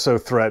 is also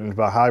threatened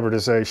by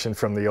hybridization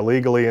from the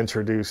illegally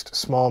introduced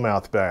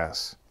smallmouth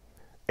bass.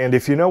 And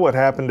if you know what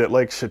happened at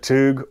Lake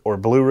Chattahoochee or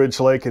Blue Ridge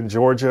Lake in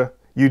Georgia,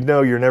 you'd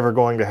know you're never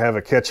going to have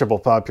a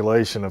catchable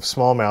population of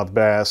smallmouth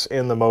bass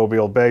in the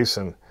Mobile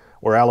Basin,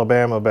 where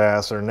Alabama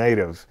bass are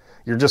native.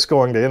 You're just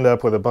going to end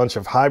up with a bunch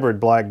of hybrid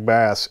black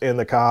bass in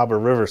the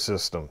Cahaba River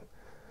system.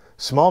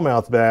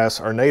 Smallmouth bass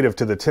are native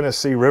to the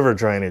Tennessee River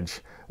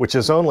drainage, which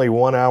is only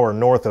 1 hour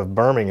north of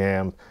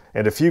Birmingham,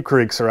 and a few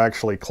creeks are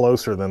actually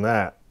closer than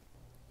that.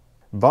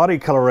 Body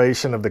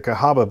coloration of the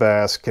Cahaba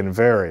bass can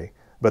vary,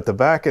 but the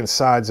back and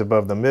sides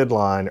above the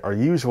midline are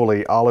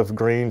usually olive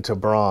green to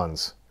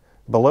bronze.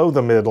 Below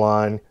the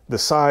midline, the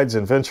sides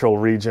and ventral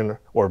region,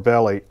 or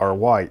belly, are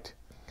white.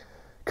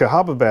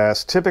 Cahaba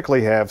bass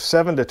typically have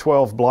 7 to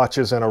 12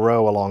 blotches in a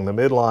row along the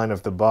midline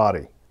of the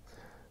body.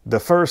 The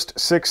first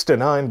 6 to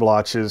 9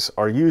 blotches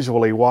are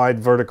usually wide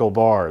vertical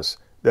bars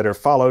that are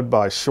followed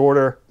by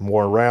shorter,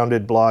 more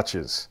rounded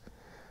blotches.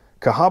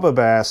 Cahaba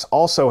bass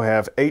also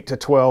have 8 to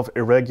 12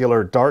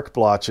 irregular dark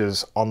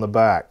blotches on the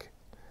back.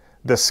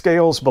 The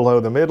scales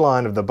below the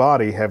midline of the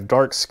body have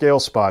dark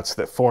scale spots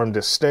that form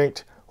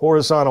distinct,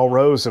 horizontal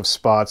rows of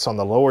spots on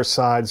the lower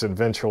sides and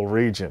ventral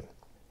region.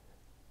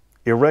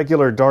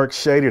 Irregular dark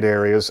shaded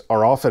areas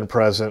are often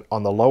present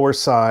on the lower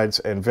sides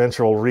and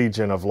ventral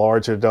region of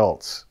large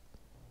adults.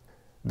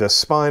 The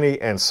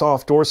spiny and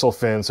soft dorsal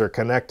fins are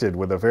connected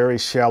with a very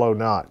shallow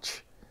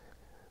notch.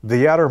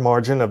 The outer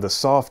margin of the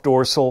soft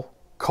dorsal,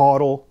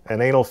 caudal,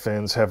 and anal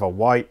fins have a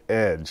white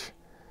edge.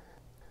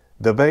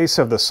 The base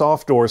of the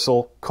soft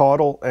dorsal,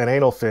 caudal, and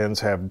anal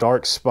fins have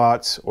dark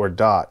spots or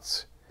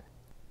dots.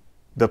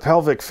 The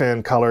pelvic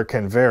fin color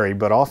can vary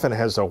but often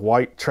has a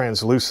white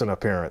translucent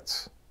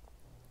appearance.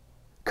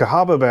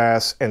 Cahaba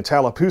bass and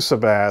Tallapoosa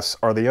bass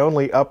are the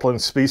only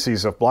upland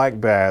species of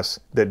black bass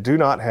that do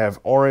not have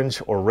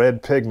orange or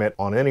red pigment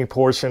on any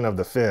portion of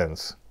the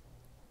fins.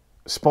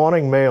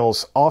 Spawning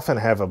males often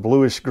have a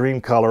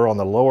bluish-green color on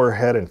the lower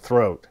head and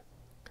throat.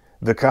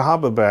 The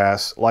Cahaba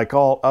bass, like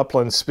all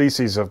upland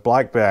species of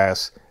black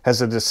bass,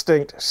 has a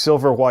distinct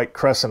silver-white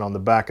crescent on the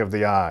back of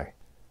the eye.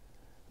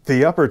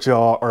 The upper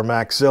jaw or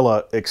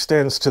maxilla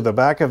extends to the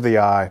back of the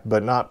eye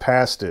but not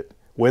past it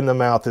when the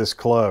mouth is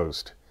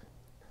closed.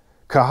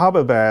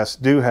 Cahaba bass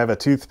do have a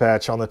tooth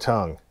patch on the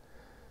tongue.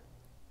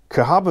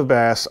 Cahaba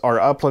bass are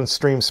upland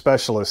stream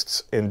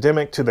specialists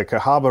endemic to the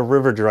Cahaba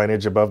River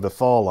drainage above the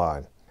fall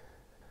line.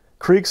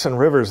 Creeks and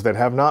rivers that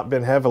have not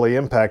been heavily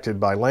impacted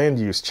by land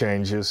use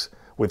changes,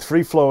 with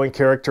free-flowing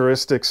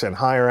characteristics and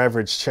higher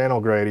average channel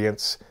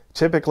gradients,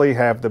 typically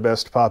have the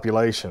best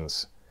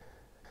populations.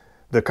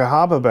 The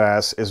Cahaba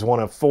bass is one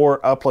of 4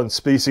 upland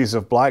species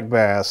of black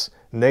bass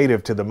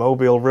native to the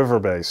Mobile River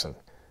Basin.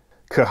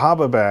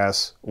 Cahaba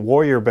bass,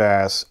 warrior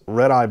bass,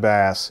 redeye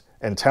bass,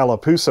 and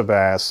Tallapoosa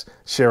bass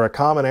share a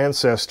common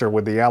ancestor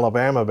with the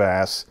Alabama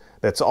bass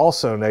that's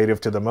also native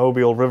to the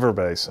Mobile River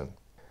Basin.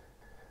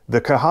 The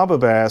Cahaba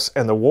bass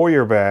and the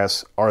warrior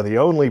bass are the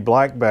only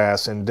black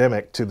bass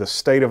endemic to the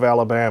state of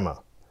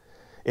Alabama.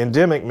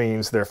 Endemic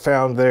means they're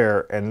found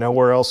there and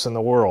nowhere else in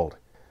the world.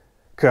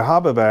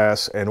 Cahaba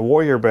Bass and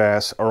Warrior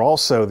Bass are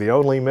also the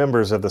only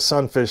members of the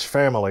sunfish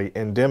family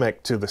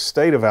endemic to the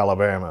state of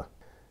Alabama.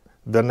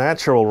 The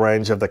natural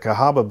range of the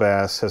Cahaba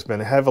Bass has been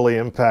heavily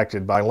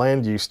impacted by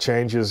land use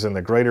changes in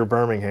the greater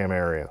Birmingham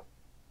area.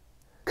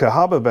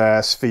 Cahaba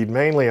Bass feed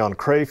mainly on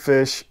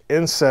crayfish,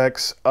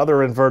 insects,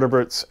 other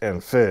invertebrates,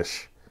 and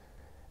fish.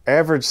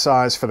 Average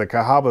size for the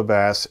Cahaba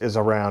Bass is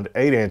around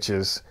 8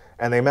 inches,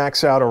 and they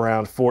max out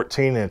around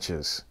 14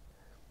 inches.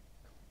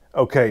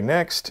 Okay,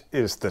 next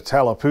is the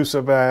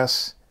Tallapoosa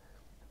Bass.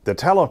 The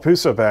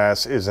Tallapoosa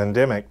Bass is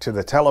endemic to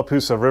the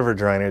Tallapoosa River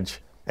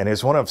drainage and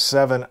is one of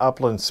 7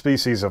 upland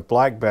species of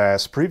black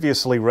bass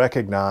previously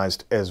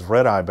recognized as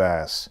Redeye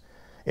Bass.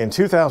 In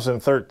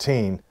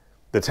 2013,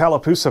 the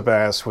Tallapoosa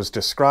Bass was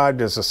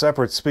described as a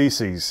separate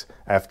species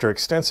after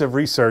extensive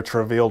research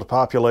revealed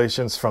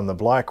populations from the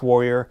Black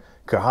Warrior,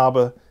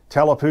 Cahaba,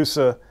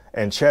 Tallapoosa,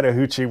 and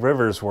Chattahoochee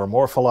rivers were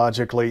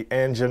morphologically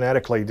and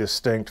genetically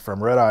distinct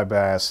from Redeye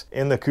Bass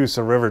in the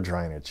Coosa River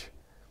drainage.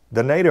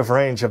 The native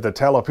range of the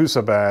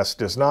Tallapoosa Bass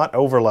does not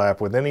overlap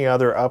with any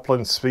other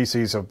upland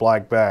species of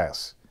black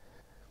bass.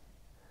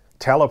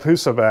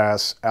 Tallapoosa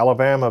Bass,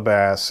 Alabama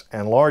Bass,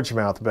 and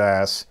Largemouth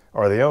Bass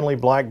are the only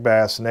black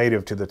bass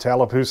native to the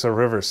Tallapoosa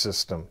River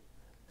system.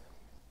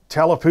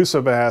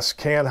 Tallapoosa Bass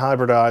can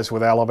hybridize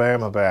with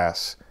Alabama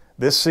Bass.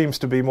 This seems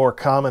to be more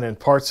common in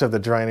parts of the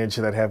drainage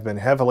that have been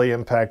heavily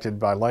impacted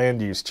by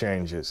land use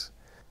changes.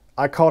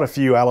 I caught a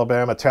few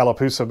Alabama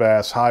Tallapoosa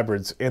Bass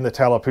hybrids in the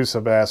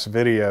Tallapoosa Bass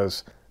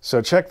videos,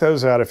 so check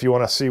those out if you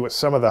want to see what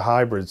some of the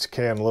hybrids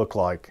can look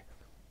like.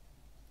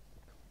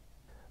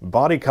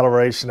 Body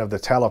coloration of the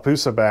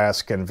Tallapoosa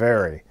Bass can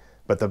vary,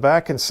 but the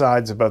back and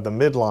sides above the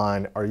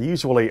midline are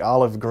usually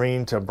olive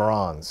green to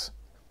bronze.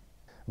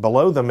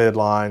 Below the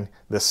midline,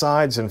 the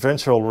sides and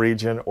ventral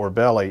region or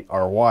belly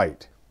are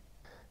white.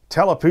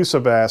 Tallapoosa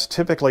bass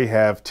typically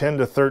have 10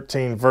 to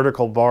 13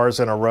 vertical bars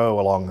in a row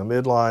along the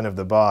midline of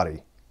the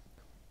body.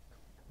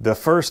 The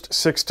first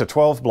 6 to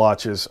 12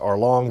 blotches are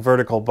long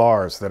vertical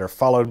bars that are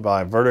followed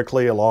by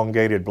vertically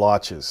elongated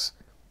blotches.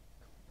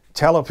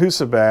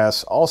 Tallapoosa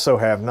bass also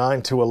have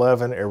 9 to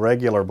 11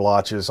 irregular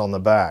blotches on the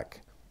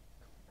back.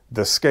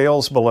 The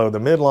scales below the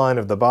midline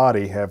of the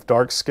body have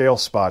dark scale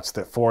spots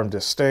that form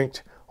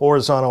distinct,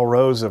 horizontal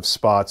rows of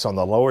spots on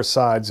the lower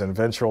sides and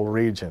ventral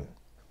region.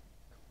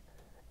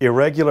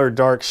 Irregular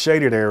dark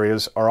shaded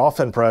areas are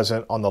often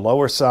present on the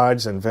lower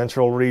sides and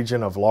ventral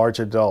region of large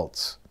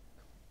adults.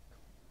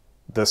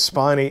 The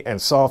spiny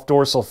and soft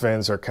dorsal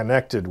fins are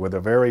connected with a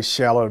very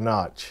shallow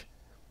notch.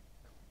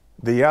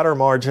 The outer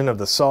margin of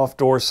the soft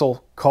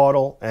dorsal,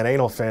 caudal, and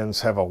anal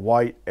fins have a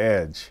white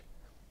edge.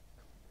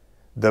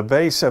 The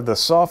base of the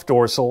soft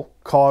dorsal,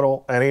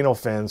 caudal, and anal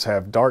fins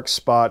have dark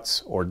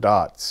spots or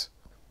dots.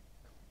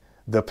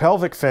 The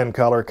pelvic fin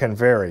color can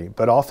vary,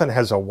 but often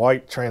has a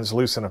white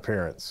translucent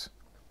appearance.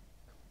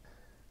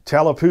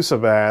 Tallapoosa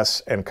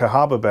bass and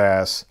Cahaba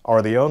bass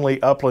are the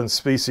only upland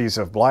species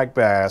of black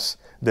bass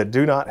that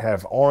do not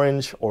have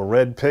orange or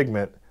red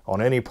pigment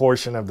on any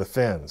portion of the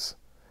fins.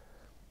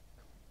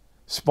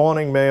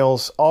 Spawning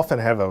males often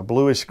have a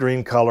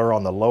bluish-green color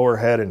on the lower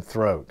head and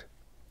throat.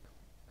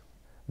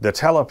 The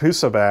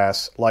Tallapoosa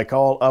bass, like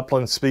all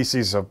upland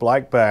species of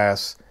black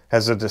bass,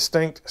 has a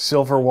distinct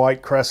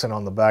silver-white crescent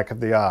on the back of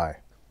the eye.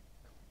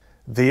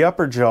 The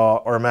upper jaw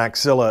or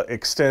maxilla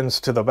extends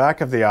to the back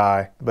of the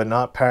eye, but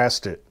not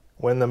past it,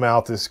 when the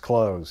mouth is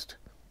closed.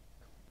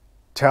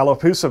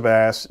 Tallapoosa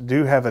bass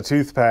do have a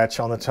tooth patch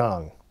on the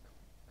tongue.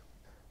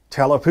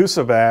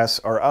 Tallapoosa bass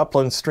are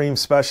upland stream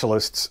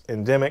specialists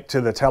endemic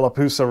to the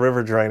Tallapoosa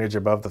River drainage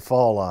above the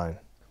fall line.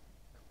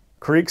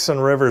 Creeks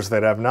and rivers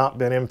that have not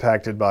been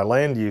impacted by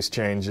land use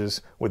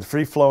changes, with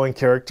free-flowing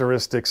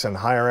characteristics and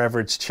higher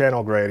average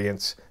channel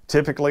gradients,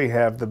 typically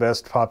have the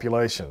best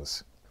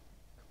populations.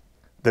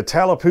 The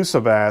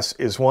Tallapoosa bass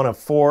is one of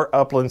 4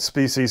 upland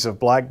species of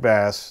black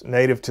bass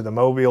native to the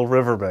Mobile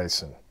River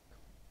Basin.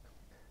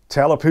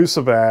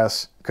 Tallapoosa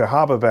bass,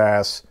 Cahaba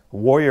bass,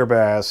 Warrior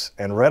bass,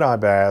 and Redeye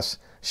bass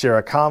share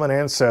a common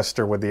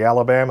ancestor with the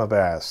Alabama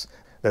bass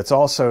that's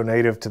also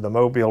native to the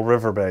Mobile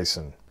River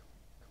Basin.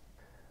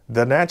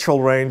 The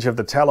natural range of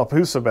the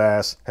Tallapoosa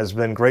bass has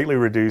been greatly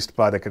reduced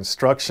by the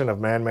construction of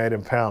man-made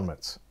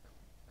impoundments.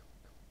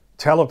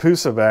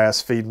 Tallapoosa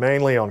bass feed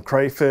mainly on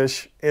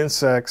crayfish,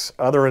 insects,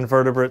 other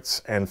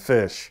invertebrates, and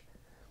fish.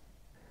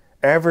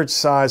 Average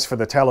size for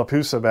the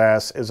Tallapoosa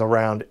bass is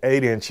around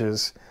 8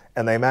 inches,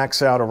 and they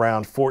max out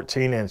around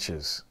 14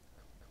 inches.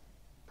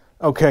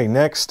 Okay,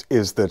 next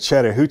is the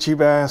Chattahoochee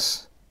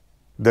Bass.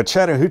 The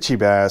Chattahoochee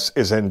Bass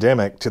is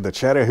endemic to the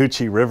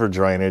Chattahoochee River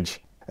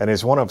drainage and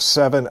is one of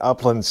 7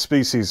 upland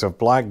species of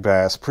black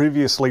bass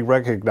previously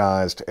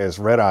recognized as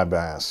Redeye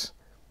Bass.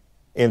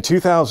 In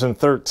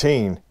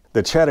 2013,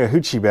 the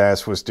Chattahoochee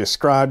bass was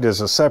described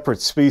as a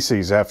separate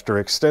species after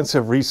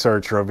extensive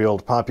research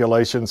revealed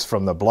populations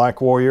from the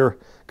Black Warrior,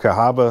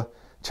 Cahaba,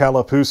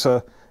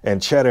 Tallapoosa,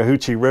 and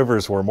Chattahoochee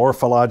rivers were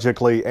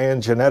morphologically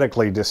and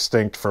genetically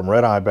distinct from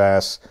Redeye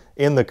bass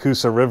in the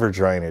Coosa River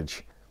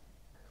drainage.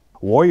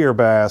 Warrior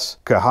bass,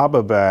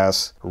 Cahaba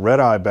bass,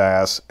 Redeye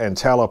bass, and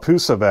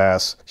Tallapoosa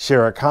bass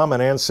share a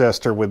common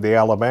ancestor with the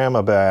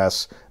Alabama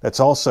bass that's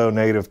also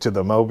native to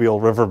the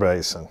Mobile River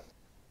Basin.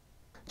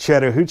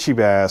 Chattahoochee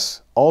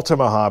bass,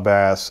 Altamaha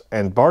bass,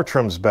 and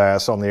Bartram's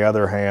bass, on the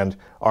other hand,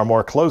 are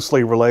more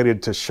closely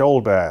related to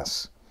shoal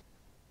bass.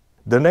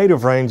 The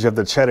native range of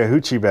the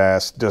Chattahoochee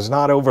bass does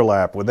not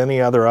overlap with any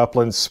other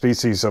upland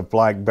species of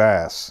black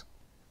bass.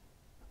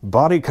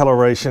 Body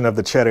coloration of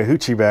the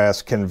Chattahoochee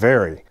bass can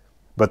vary,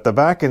 but the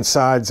back and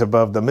sides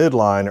above the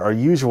midline are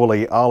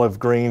usually olive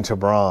green to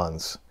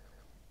bronze.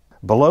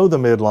 Below the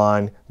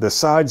midline, the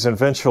sides and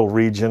ventral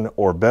region,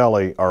 or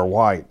belly, are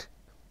white.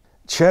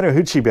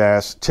 Chattahoochee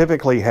bass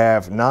typically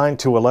have 9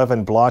 to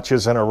 11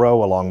 blotches in a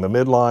row along the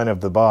midline of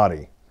the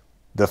body.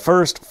 The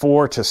first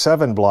 4 to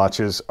 7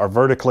 blotches are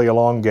vertically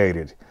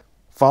elongated,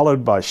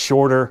 followed by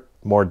shorter,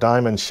 more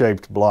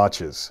diamond-shaped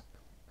blotches.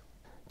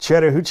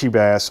 Chattahoochee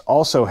bass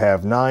also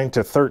have 9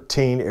 to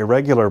 13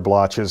 irregular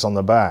blotches on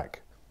the back.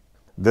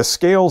 The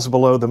scales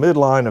below the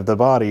midline of the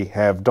body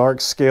have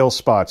dark scale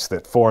spots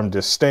that form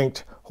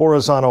distinct,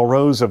 horizontal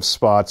rows of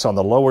spots on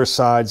the lower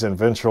sides and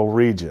ventral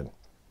region.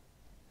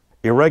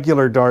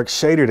 Irregular dark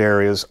shaded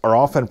areas are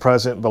often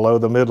present below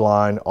the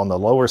midline on the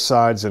lower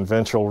sides and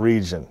ventral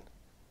region.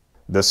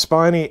 The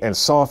spiny and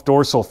soft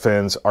dorsal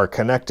fins are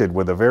connected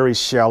with a very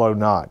shallow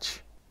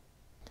notch.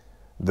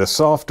 The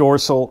soft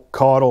dorsal,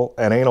 caudal,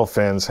 and anal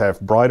fins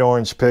have bright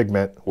orange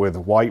pigment with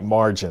white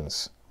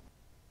margins.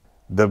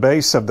 The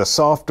base of the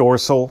soft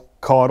dorsal,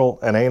 caudal,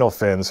 and anal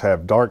fins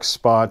have dark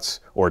spots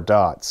or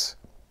dots.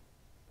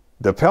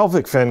 The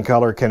pelvic fin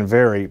color can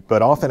vary,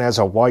 but often has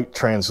a white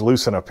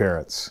translucent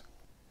appearance.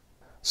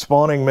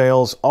 Spawning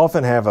males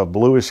often have a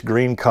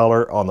bluish-green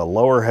color on the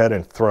lower head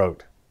and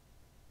throat.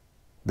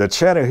 The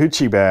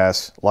Chattahoochee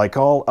bass, like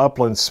all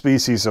upland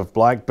species of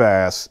black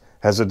bass,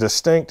 has a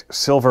distinct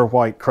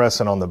silver-white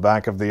crescent on the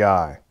back of the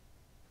eye.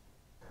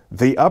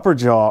 The upper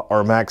jaw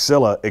or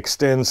maxilla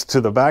extends to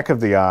the back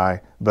of the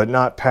eye, but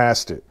not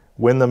past it,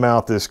 when the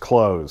mouth is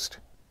closed.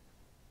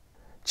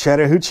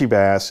 Chattahoochee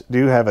bass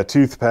do have a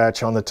tooth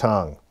patch on the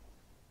tongue.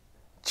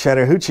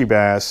 Chattahoochee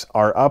bass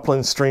are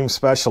upland stream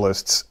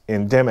specialists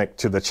endemic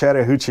to the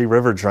Chattahoochee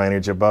River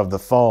drainage above the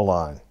fall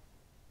line.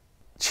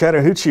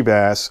 Chattahoochee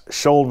bass,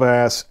 shoal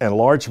bass, and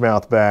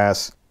largemouth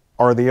bass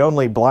are the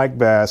only black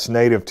bass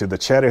native to the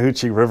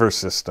Chattahoochee River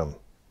system.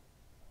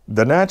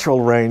 The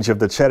natural range of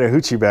the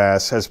Chattahoochee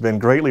bass has been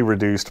greatly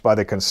reduced by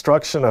the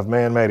construction of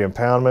man-made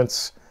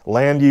impoundments,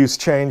 land use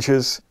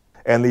changes,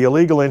 and the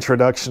illegal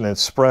introduction and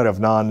spread of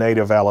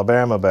non-native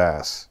Alabama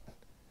bass.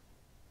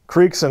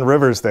 Creeks and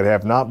rivers that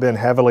have not been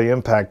heavily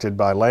impacted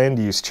by land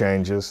use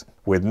changes,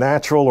 with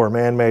natural or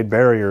man-made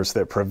barriers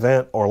that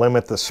prevent or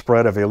limit the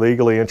spread of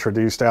illegally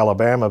introduced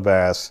Alabama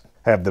bass,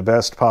 have the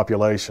best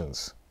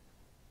populations.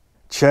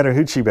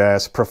 Chattahoochee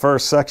bass prefer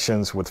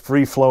sections with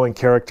free-flowing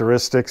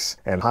characteristics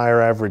and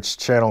higher average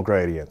channel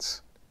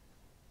gradients.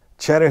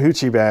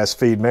 Chattahoochee bass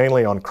feed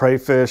mainly on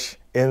crayfish,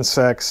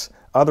 insects,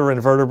 other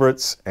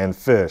invertebrates, and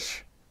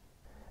fish.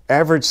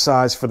 Average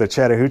size for the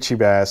Chattahoochee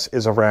bass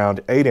is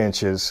around 8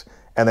 inches,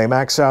 and they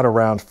max out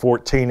around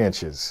 14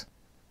 inches.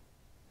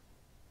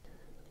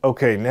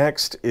 Okay,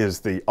 next is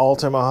the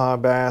Altamaha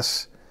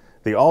bass.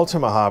 The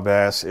Altamaha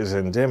bass is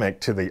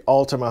endemic to the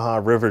Altamaha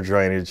River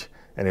drainage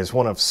and is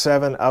one of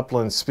 7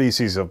 upland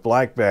species of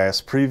black bass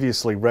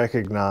previously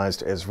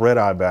recognized as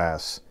Redeye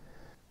bass.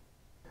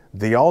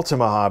 The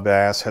Altamaha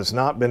bass has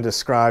not been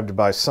described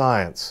by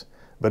science,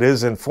 but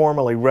is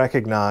informally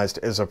recognized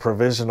as a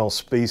provisional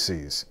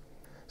species.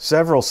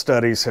 Several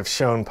studies have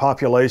shown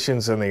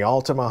populations in the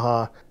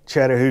Altamaha,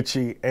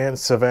 Chattahoochee, and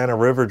Savannah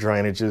River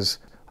drainages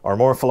are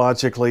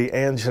morphologically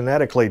and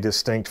genetically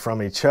distinct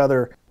from each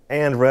other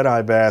and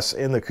Redeye bass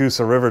in the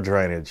Coosa River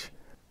drainage.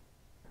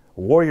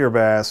 Warrior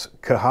bass,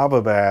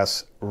 Cahaba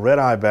bass,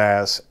 Redeye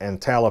bass,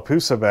 and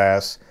Tallapoosa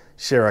bass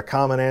share a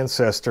common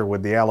ancestor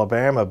with the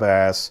Alabama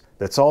bass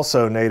that's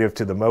also native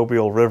to the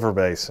Mobile River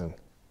Basin,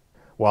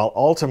 while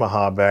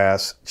Altamaha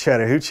bass,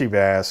 Chattahoochee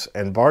bass,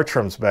 and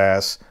Bartram's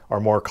bass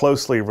are more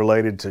closely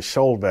related to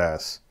shoal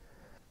bass.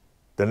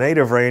 The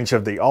native range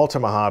of the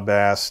Altamaha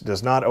bass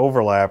does not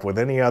overlap with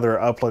any other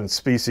upland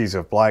species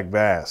of black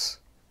bass.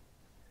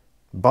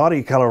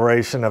 Body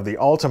coloration of the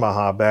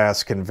Altamaha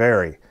bass can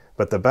vary,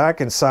 but the back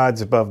and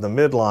sides above the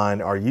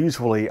midline are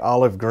usually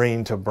olive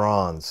green to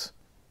bronze.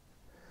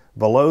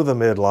 Below the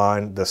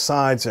midline, the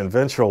sides and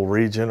ventral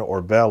region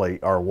or belly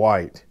are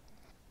white.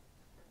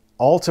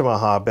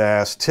 Altamaha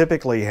bass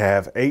typically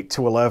have 8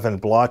 to 11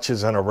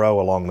 blotches in a row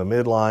along the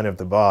midline of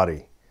the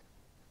body.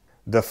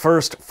 The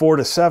first 4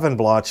 to 7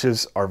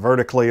 blotches are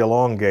vertically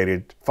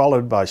elongated,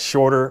 followed by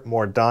shorter,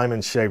 more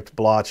diamond-shaped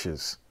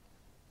blotches.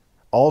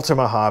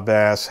 Altamaha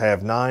bass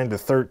have 9 to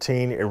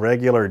 13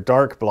 irregular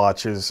dark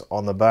blotches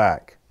on the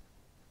back.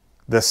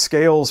 The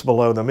scales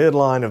below the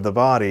midline of the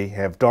body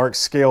have dark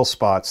scale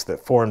spots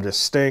that form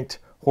distinct,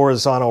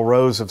 horizontal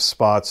rows of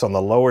spots on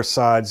the lower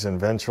sides and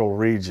ventral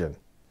region.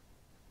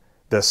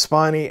 The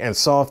spiny and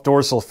soft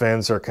dorsal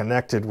fins are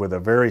connected with a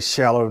very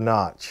shallow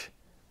notch.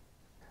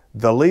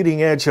 The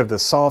leading edge of the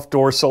soft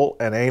dorsal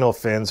and anal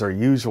fins are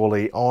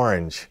usually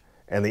orange,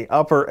 and the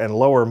upper and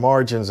lower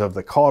margins of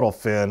the caudal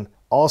fin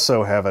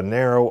also have a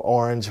narrow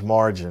orange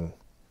margin.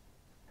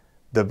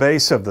 The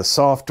base of the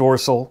soft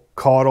dorsal,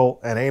 caudal,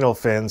 and anal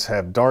fins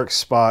have dark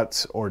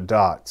spots or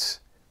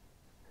dots.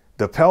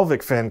 The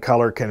pelvic fin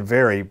color can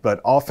vary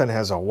but often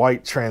has a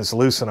white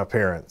translucent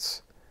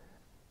appearance.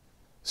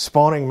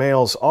 Spawning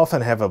males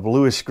often have a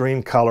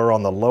bluish-green color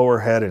on the lower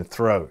head and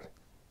throat.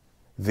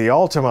 The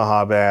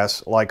Altamaha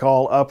bass, like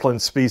all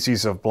upland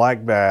species of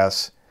black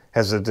bass,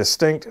 has a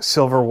distinct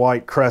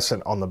silver-white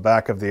crescent on the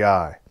back of the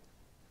eye.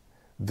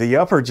 The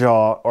upper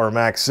jaw or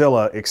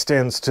maxilla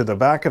extends to the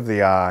back of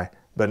the eye,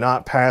 but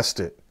not past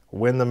it,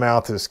 when the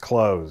mouth is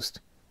closed.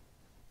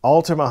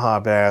 Altamaha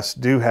bass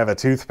do have a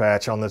tooth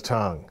patch on the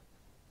tongue.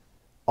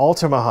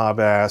 Altamaha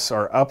bass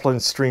are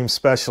upland stream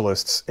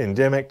specialists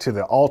endemic to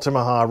the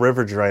Altamaha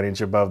River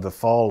drainage above the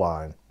fall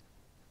line.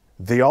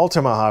 The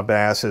Altamaha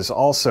bass is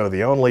also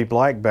the only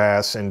black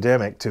bass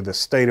endemic to the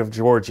state of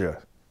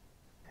Georgia.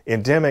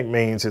 Endemic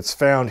means it's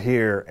found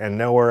here and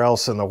nowhere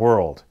else in the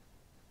world.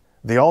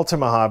 The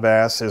Altamaha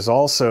bass is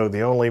also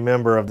the only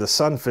member of the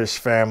Sunfish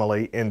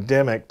family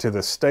endemic to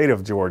the state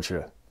of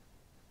Georgia.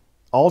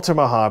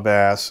 Altamaha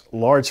bass,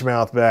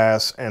 Largemouth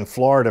bass, and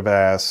Florida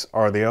bass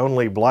are the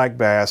only black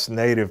bass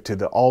native to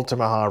the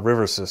Altamaha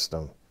River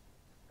system.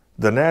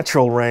 The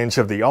natural range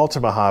of the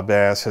Altamaha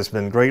bass has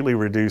been greatly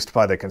reduced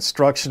by the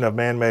construction of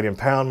man-made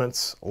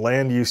impoundments,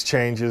 land use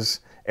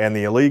changes, and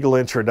the illegal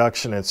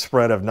introduction and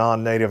spread of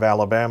non-native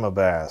Alabama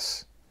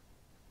bass.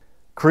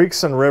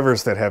 Creeks and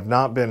rivers that have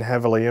not been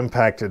heavily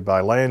impacted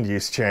by land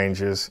use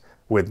changes,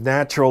 with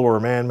natural or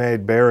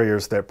man-made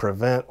barriers that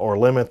prevent or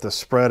limit the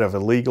spread of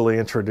illegally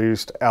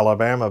introduced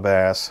Alabama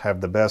bass,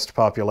 have the best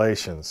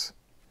populations.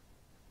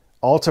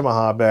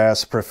 Altamaha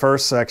bass prefer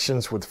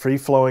sections with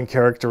free-flowing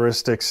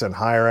characteristics and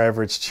higher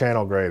average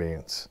channel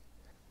gradients.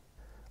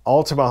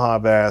 Altamaha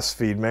bass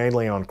feed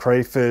mainly on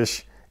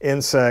crayfish,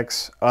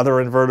 insects,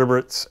 other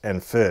invertebrates,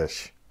 and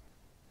fish.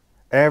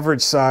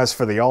 Average size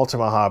for the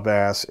Altamaha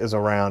bass is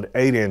around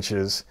 8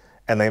 inches,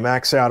 and they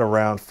max out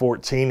around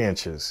 14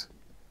 inches.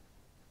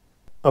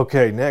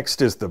 Okay,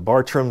 next is the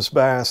Bartram's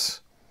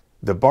bass.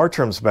 The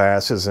Bartram's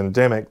bass is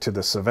endemic to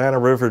the Savannah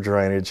River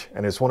drainage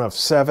and is one of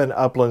 7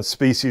 upland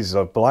species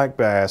of black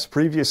bass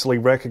previously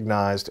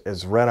recognized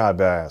as Redeye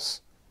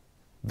Bass.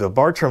 The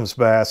Bartram's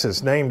bass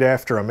is named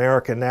after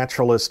American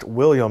naturalist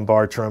William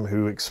Bartram,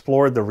 who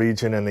explored the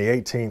region in the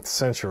 18th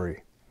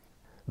century.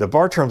 The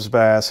Bartram's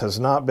bass has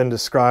not been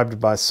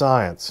described by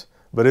science,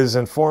 but is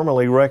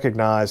informally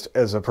recognized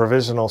as a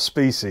provisional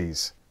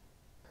species.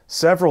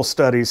 Several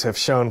studies have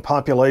shown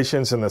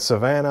populations in the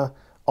Savannah,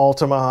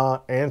 Altamaha,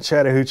 and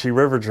Chattahoochee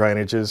River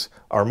drainages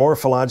are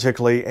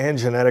morphologically and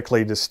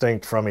genetically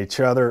distinct from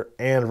each other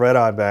and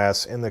Redeye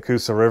Bass in the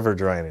Coosa River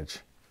drainage.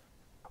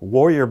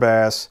 Warrior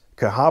Bass,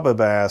 Cahaba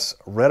Bass,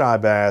 Redeye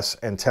Bass,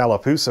 and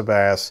Tallapoosa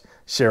Bass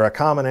share a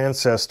common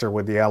ancestor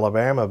with the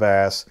Alabama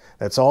bass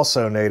that's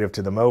also native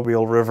to the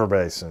Mobile River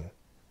Basin,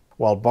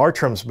 while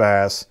Bartram's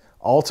Bass,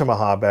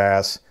 Altamaha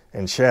Bass,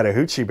 and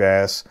Chattahoochee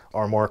Bass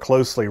are more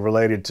closely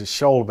related to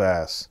Shoal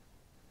Bass.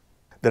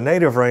 The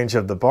native range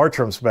of the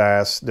Bartram's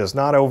Bass does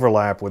not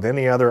overlap with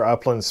any other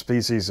upland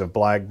species of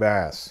black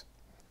bass.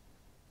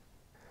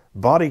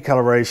 Body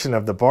coloration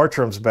of the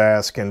Bartram's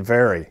Bass can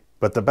vary,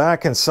 but the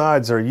back and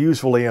sides are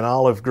usually an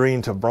olive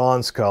green to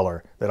bronze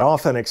color that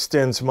often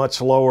extends much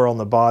lower on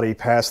the body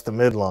past the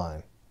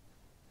midline.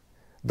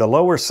 The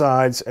lower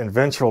sides and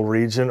ventral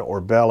region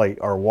or belly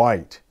are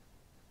white.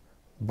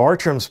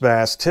 Bartram's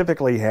bass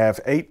typically have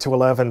 8 to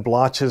 11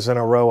 blotches in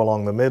a row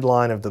along the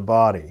midline of the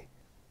body.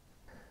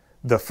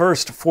 The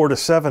first 4 to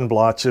 7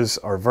 blotches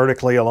are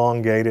vertically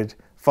elongated,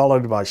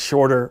 followed by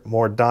shorter,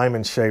 more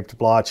diamond-shaped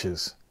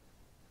blotches.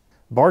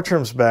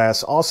 Bartram's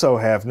bass also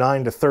have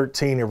 9 to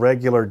 13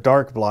 irregular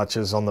dark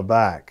blotches on the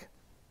back.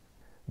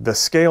 The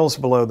scales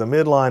below the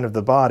midline of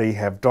the body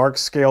have dark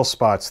scale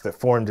spots that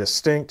form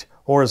distinct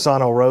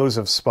horizontal rows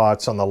of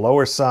spots on the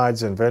lower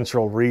sides and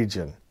ventral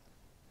region.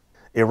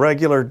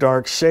 Irregular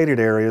dark shaded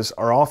areas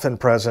are often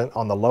present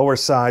on the lower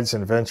sides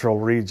and ventral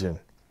region.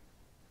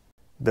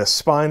 The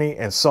spiny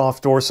and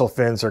soft dorsal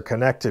fins are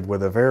connected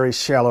with a very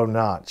shallow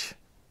notch.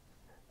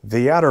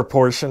 The outer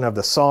portion of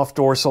the soft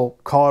dorsal,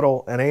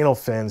 caudal, and anal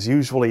fins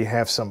usually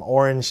have some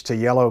orange to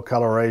yellow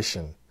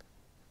coloration.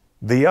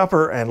 The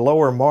upper and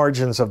lower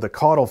margins of the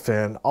caudal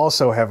fin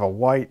also have a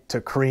white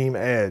to cream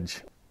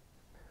edge.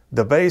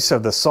 The base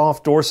of the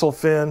soft dorsal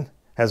fin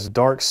has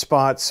dark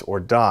spots or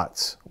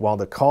dots, while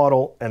the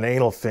caudal and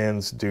anal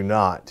fins do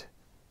not.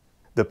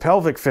 The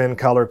pelvic fin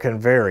color can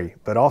vary,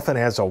 but often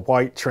has a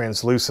white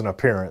translucent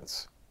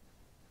appearance.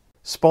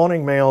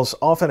 Spawning males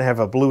often have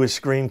a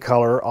bluish-green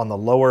color on the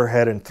lower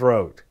head and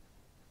throat.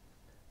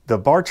 The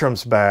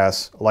Bartram's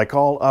bass, like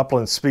all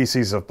upland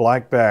species of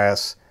black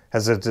bass,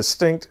 has a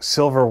distinct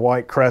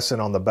silver-white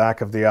crescent on the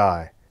back of the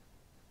eye.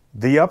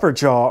 The upper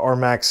jaw or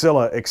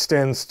maxilla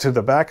extends to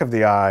the back of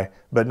the eye,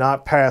 but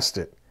not past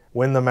it,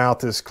 when the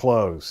mouth is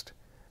closed.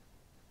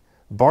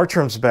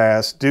 Bartram's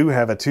bass do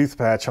have a tooth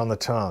patch on the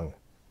tongue.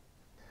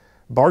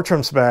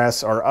 Bartram's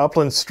bass are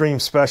upland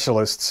stream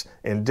specialists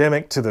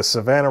endemic to the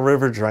Savannah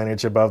River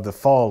drainage above the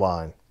fall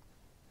line.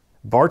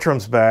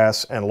 Bartram's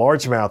bass and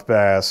largemouth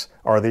bass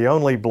are the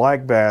only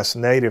black bass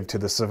native to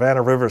the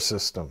Savannah River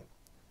system.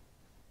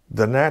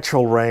 The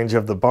natural range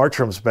of the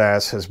Bartram's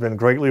bass has been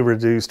greatly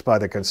reduced by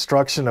the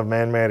construction of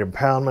man-made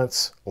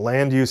impoundments,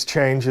 land use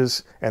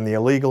changes, and the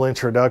illegal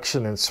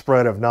introduction and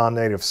spread of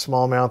non-native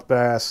smallmouth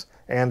bass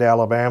and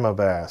Alabama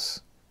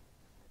bass.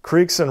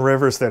 Creeks and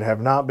rivers that have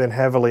not been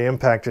heavily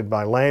impacted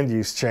by land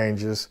use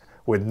changes,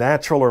 with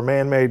natural or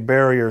man-made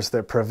barriers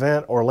that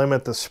prevent or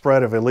limit the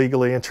spread of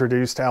illegally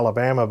introduced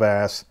Alabama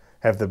bass,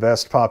 have the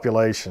best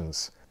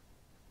populations.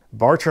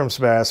 Bartram's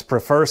bass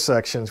prefer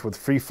sections with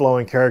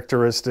free-flowing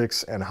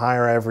characteristics and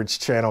higher average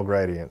channel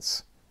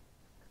gradients.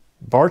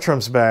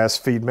 Bartram's bass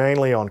feed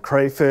mainly on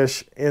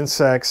crayfish,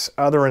 insects,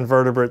 other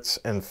invertebrates,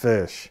 and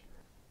fish.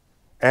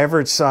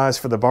 Average size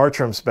for the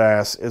Bartram's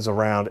bass is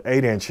around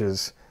 8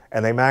 inches,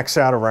 and they max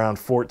out around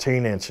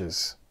 14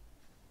 inches.